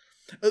Klobuchar.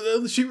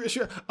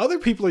 She other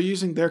people are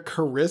using their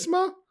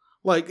charisma.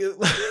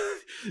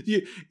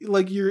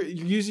 You're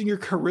using your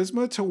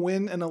charisma to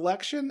win an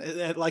election.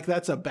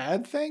 That's a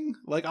bad thing.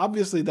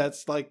 Obviously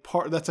that's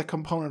that's a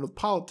component of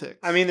politics.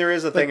 I mean, there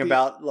is a thing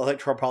about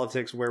electoral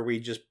politics where we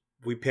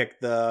pick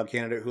the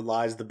candidate who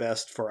lies the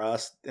best for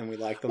us and we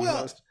like them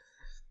most.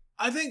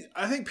 I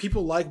think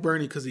people like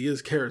Bernie because he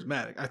is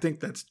charismatic. I think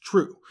that's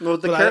true. Well,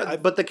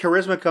 but the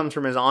charisma comes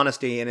from his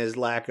honesty and his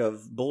lack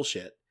of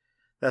bullshit.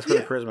 That's where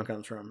the charisma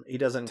comes from. He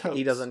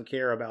doesn't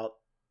care about.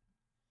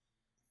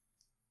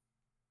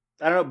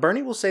 I don't know.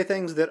 Bernie will say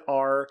things that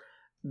are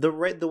the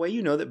way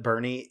you know that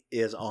Bernie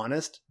is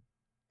honest,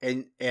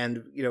 and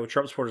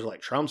Trump supporters are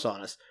like, Trump's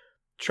honest.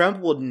 Trump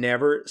will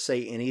never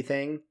say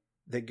anything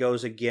that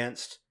goes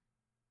against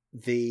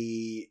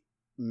the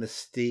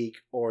mystique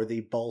or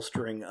the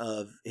bolstering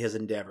of his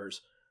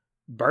endeavors.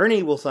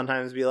 Bernie will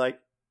sometimes be like,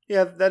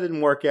 yeah, that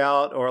didn't work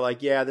out, or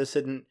yeah, this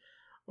didn't,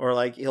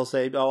 or he'll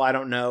say, oh, I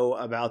don't know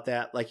about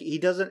that. He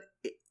doesn't.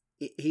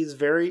 He's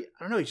very,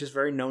 I don't know. He's just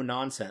very no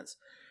nonsense.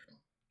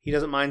 He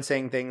doesn't mind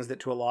saying things that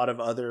to a lot of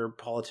other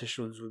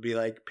politicians would be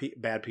like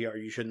bad PR.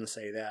 You shouldn't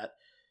say that.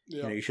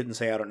 Yeah. You shouldn't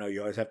say, I don't know.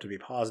 You always have to be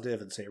positive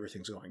and say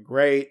everything's going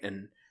great.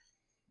 And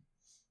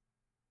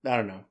I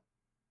don't know.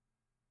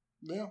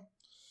 Yeah.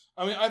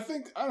 I mean,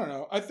 I don't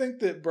know. I think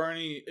that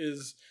Bernie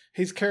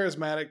he's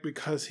charismatic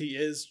because he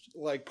is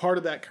part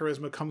of that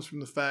charisma comes from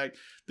the fact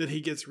that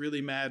he gets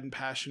really mad and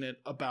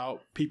passionate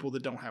about people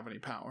that don't have any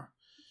power.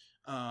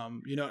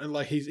 And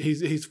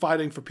he's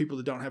fighting for people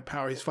that don't have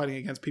power. He's fighting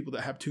against people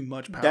that have too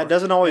much power. That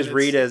doesn't always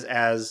read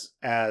as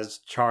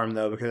charm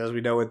though, because as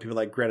we know with people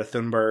like Greta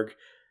Thunberg,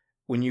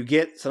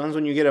 sometimes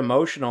when you get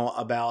emotional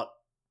about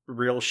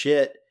real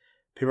shit,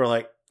 people are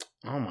like,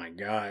 oh my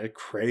God, they're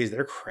crazy.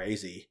 They're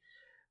crazy.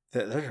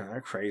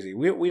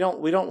 We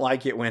don't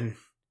like it when.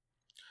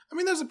 I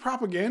mean, there's a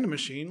propaganda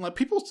machine.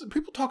 People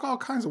talk all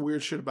kinds of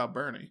weird shit about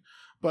Bernie.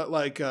 But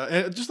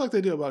just like they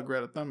do about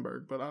Greta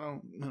Thunberg, but I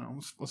don't,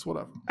 it's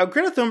whatever.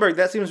 Greta Thunberg,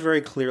 that seems very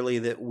clearly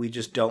that we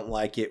just don't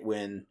like it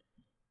when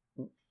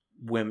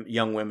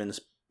young women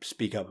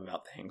speak up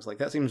about things. Like,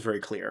 that seems very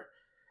clear.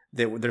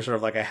 They're sort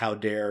of like a how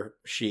dare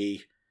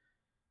she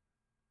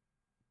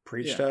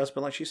preach to us,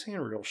 but like she's saying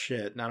real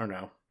shit. And I don't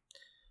know.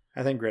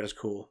 I think Greta's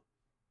cool.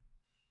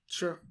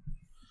 Sure.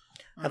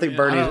 I think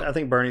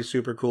Bernie's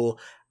super cool.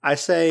 I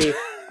say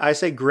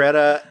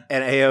Greta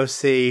and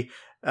AOC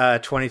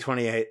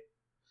 2028.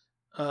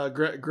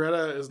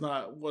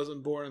 Greta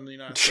wasn't born in the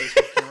United States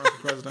to run for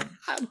president.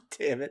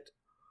 Damn it.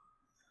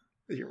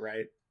 You're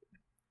right.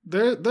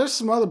 There's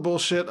some other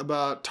bullshit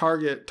about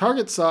Target.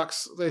 Target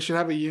sucks. They should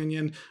have a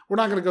union. We're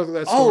not going to go through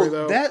that story,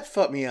 though. Oh, that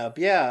fucked me up.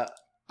 Yeah.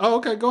 Oh,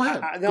 okay. Go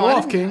ahead. Go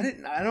off,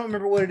 King. I don't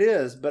remember what it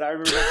is, but I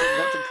remember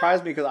that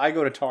surprised me because I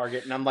go to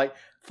Target and I'm like,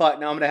 fuck,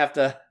 now I'm going to have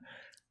to...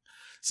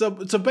 So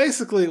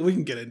basically, we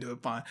can get into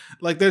it, fine.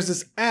 Like, there's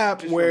this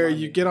app where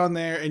you get on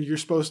there and you're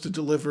supposed to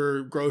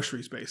deliver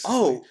groceries, basically.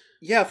 Oh,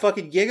 yeah,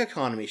 fucking gig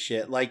economy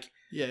shit. Like,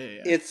 yeah.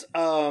 It's,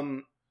 I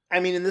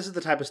mean, and this is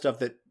the type of stuff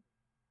that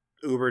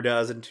Uber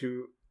does, and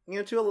to a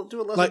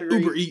lesser like degree.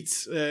 Uber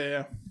Eats.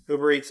 Yeah.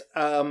 Uber Eats.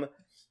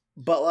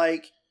 But,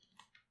 like,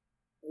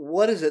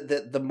 what is it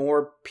that the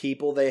more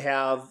people they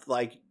have,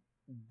 like,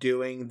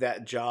 doing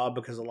that job,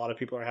 because a lot of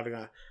people are having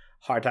a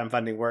hard time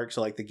finding work,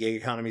 so, like, the gig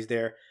economy's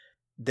there,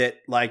 that,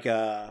 like,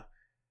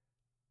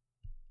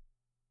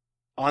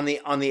 on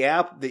the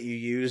app that you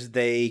use,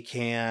 they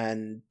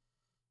can...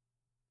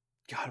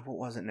 God, what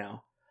was it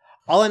now?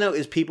 All I know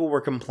is people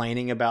were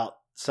complaining about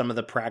some of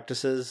the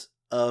practices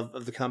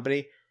of the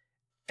company,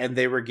 and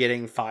they were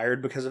getting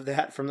fired because of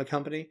that from the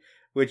company,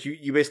 which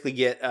you basically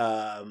get,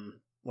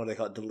 what do they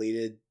call it,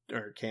 deleted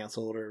or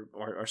canceled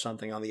or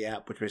something on the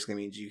app, which basically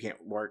means you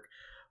can't work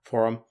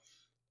for them.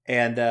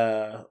 And,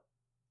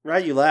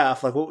 right, you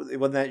laugh. Like,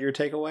 wasn't that your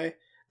takeaway?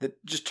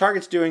 That just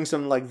Target's doing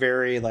some, like,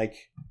 very, like,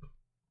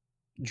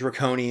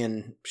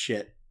 draconian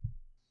shit.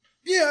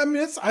 Yeah, I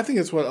mean, I think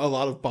it's what a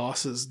lot of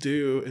bosses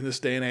do in this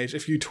day and age.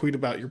 If you tweet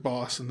about your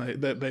boss, and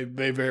they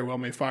very well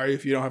may fire you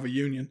if you don't have a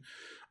union.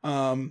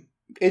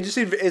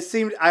 It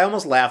seemed. I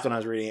almost laughed when I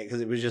was reading it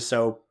because it was just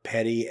so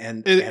petty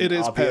and it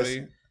is obvious.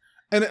 petty.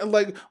 And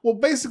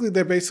basically,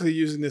 they're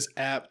using this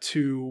app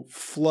to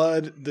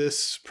flood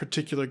this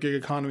particular gig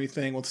economy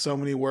thing with so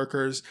many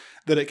workers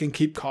that it can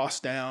keep costs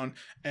down,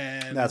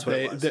 and that's what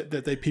it was.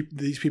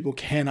 These people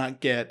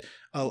cannot get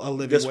a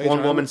living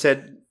wage.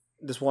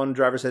 This one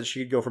driver said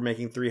she could go from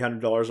making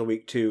 $300 a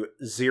week to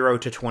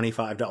 $0 to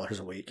 $25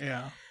 a week.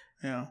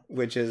 Yeah,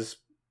 which is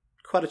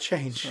quite a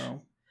change.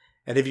 So,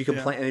 and if you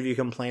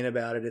complain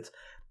about it, it's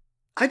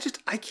I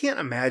can't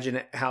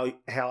imagine how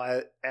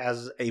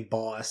as a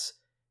boss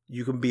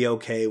you can be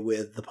okay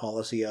with the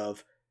policy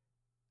of,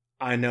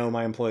 I know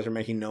my employees are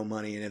making no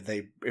money, and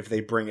if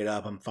they bring it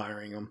up, I'm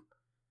firing them.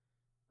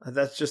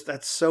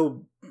 That's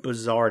so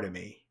bizarre to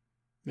me.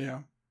 Yeah.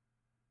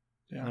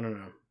 I don't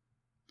know.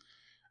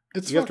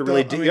 You have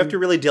to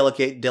really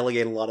delegate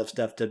a lot of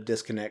stuff to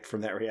disconnect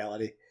from that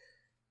reality.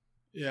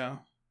 Yeah.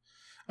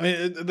 I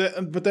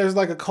mean, but there's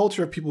like a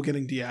culture of people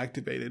getting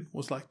deactivated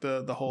was like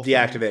the whole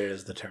deactivated thing.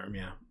 Is the term,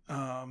 yeah.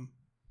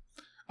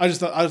 I just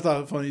thought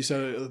it funny you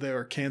said they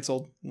were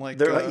canceled. Like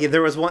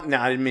there was one. No,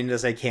 I didn't mean to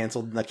say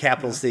canceled. The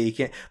capital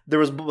C. There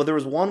was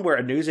one where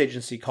a news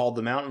agency called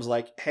them out and was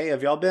like, "Hey,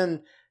 have y'all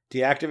been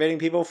deactivating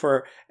people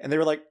for?" And they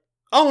were like,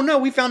 "Oh no,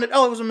 we found it.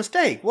 Oh, it was a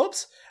mistake.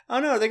 Whoops. Oh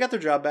no, they got their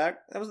job back.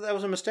 That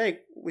was a mistake.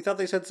 We thought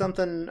they said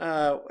something.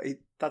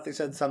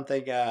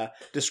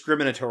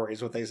 Discriminatory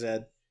is what they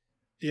said."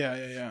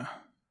 Yeah.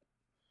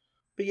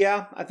 But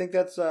yeah, I think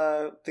that's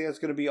going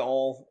to be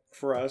all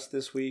for us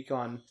this week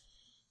on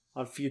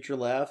Future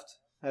Left.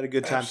 I had a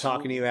good time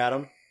talking to you,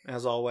 Adam,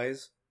 as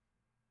always.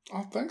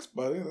 Oh, thanks,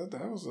 buddy.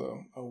 That was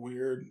a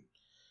weird,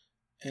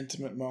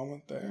 intimate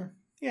moment there.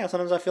 Yeah,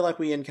 sometimes I feel like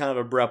we end kind of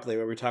abruptly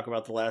where we talk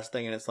about the last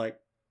thing and it's like,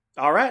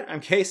 all right,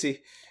 I'm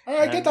Casey. All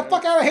right, get the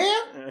fuck out of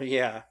here.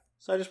 Yeah.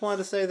 So I just wanted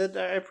to say that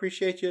I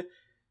appreciate you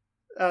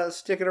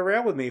sticking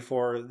around with me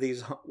for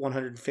these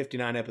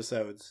 159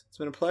 episodes. It's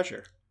been a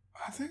pleasure.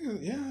 I think,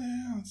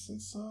 yeah.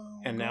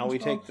 And now we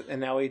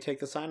take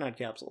the cyanide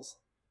capsules.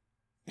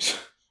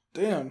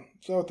 Damn,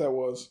 is that what that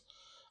was?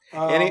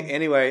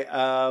 Anyway,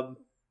 but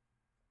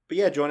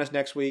yeah, join us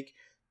next week.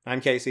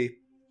 I'm Casey.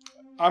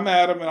 I'm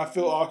Adam, and I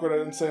feel awkward I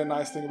didn't say a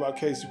nice thing about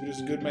Casey, but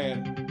he's a good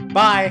man.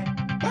 Bye.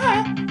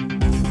 Bye.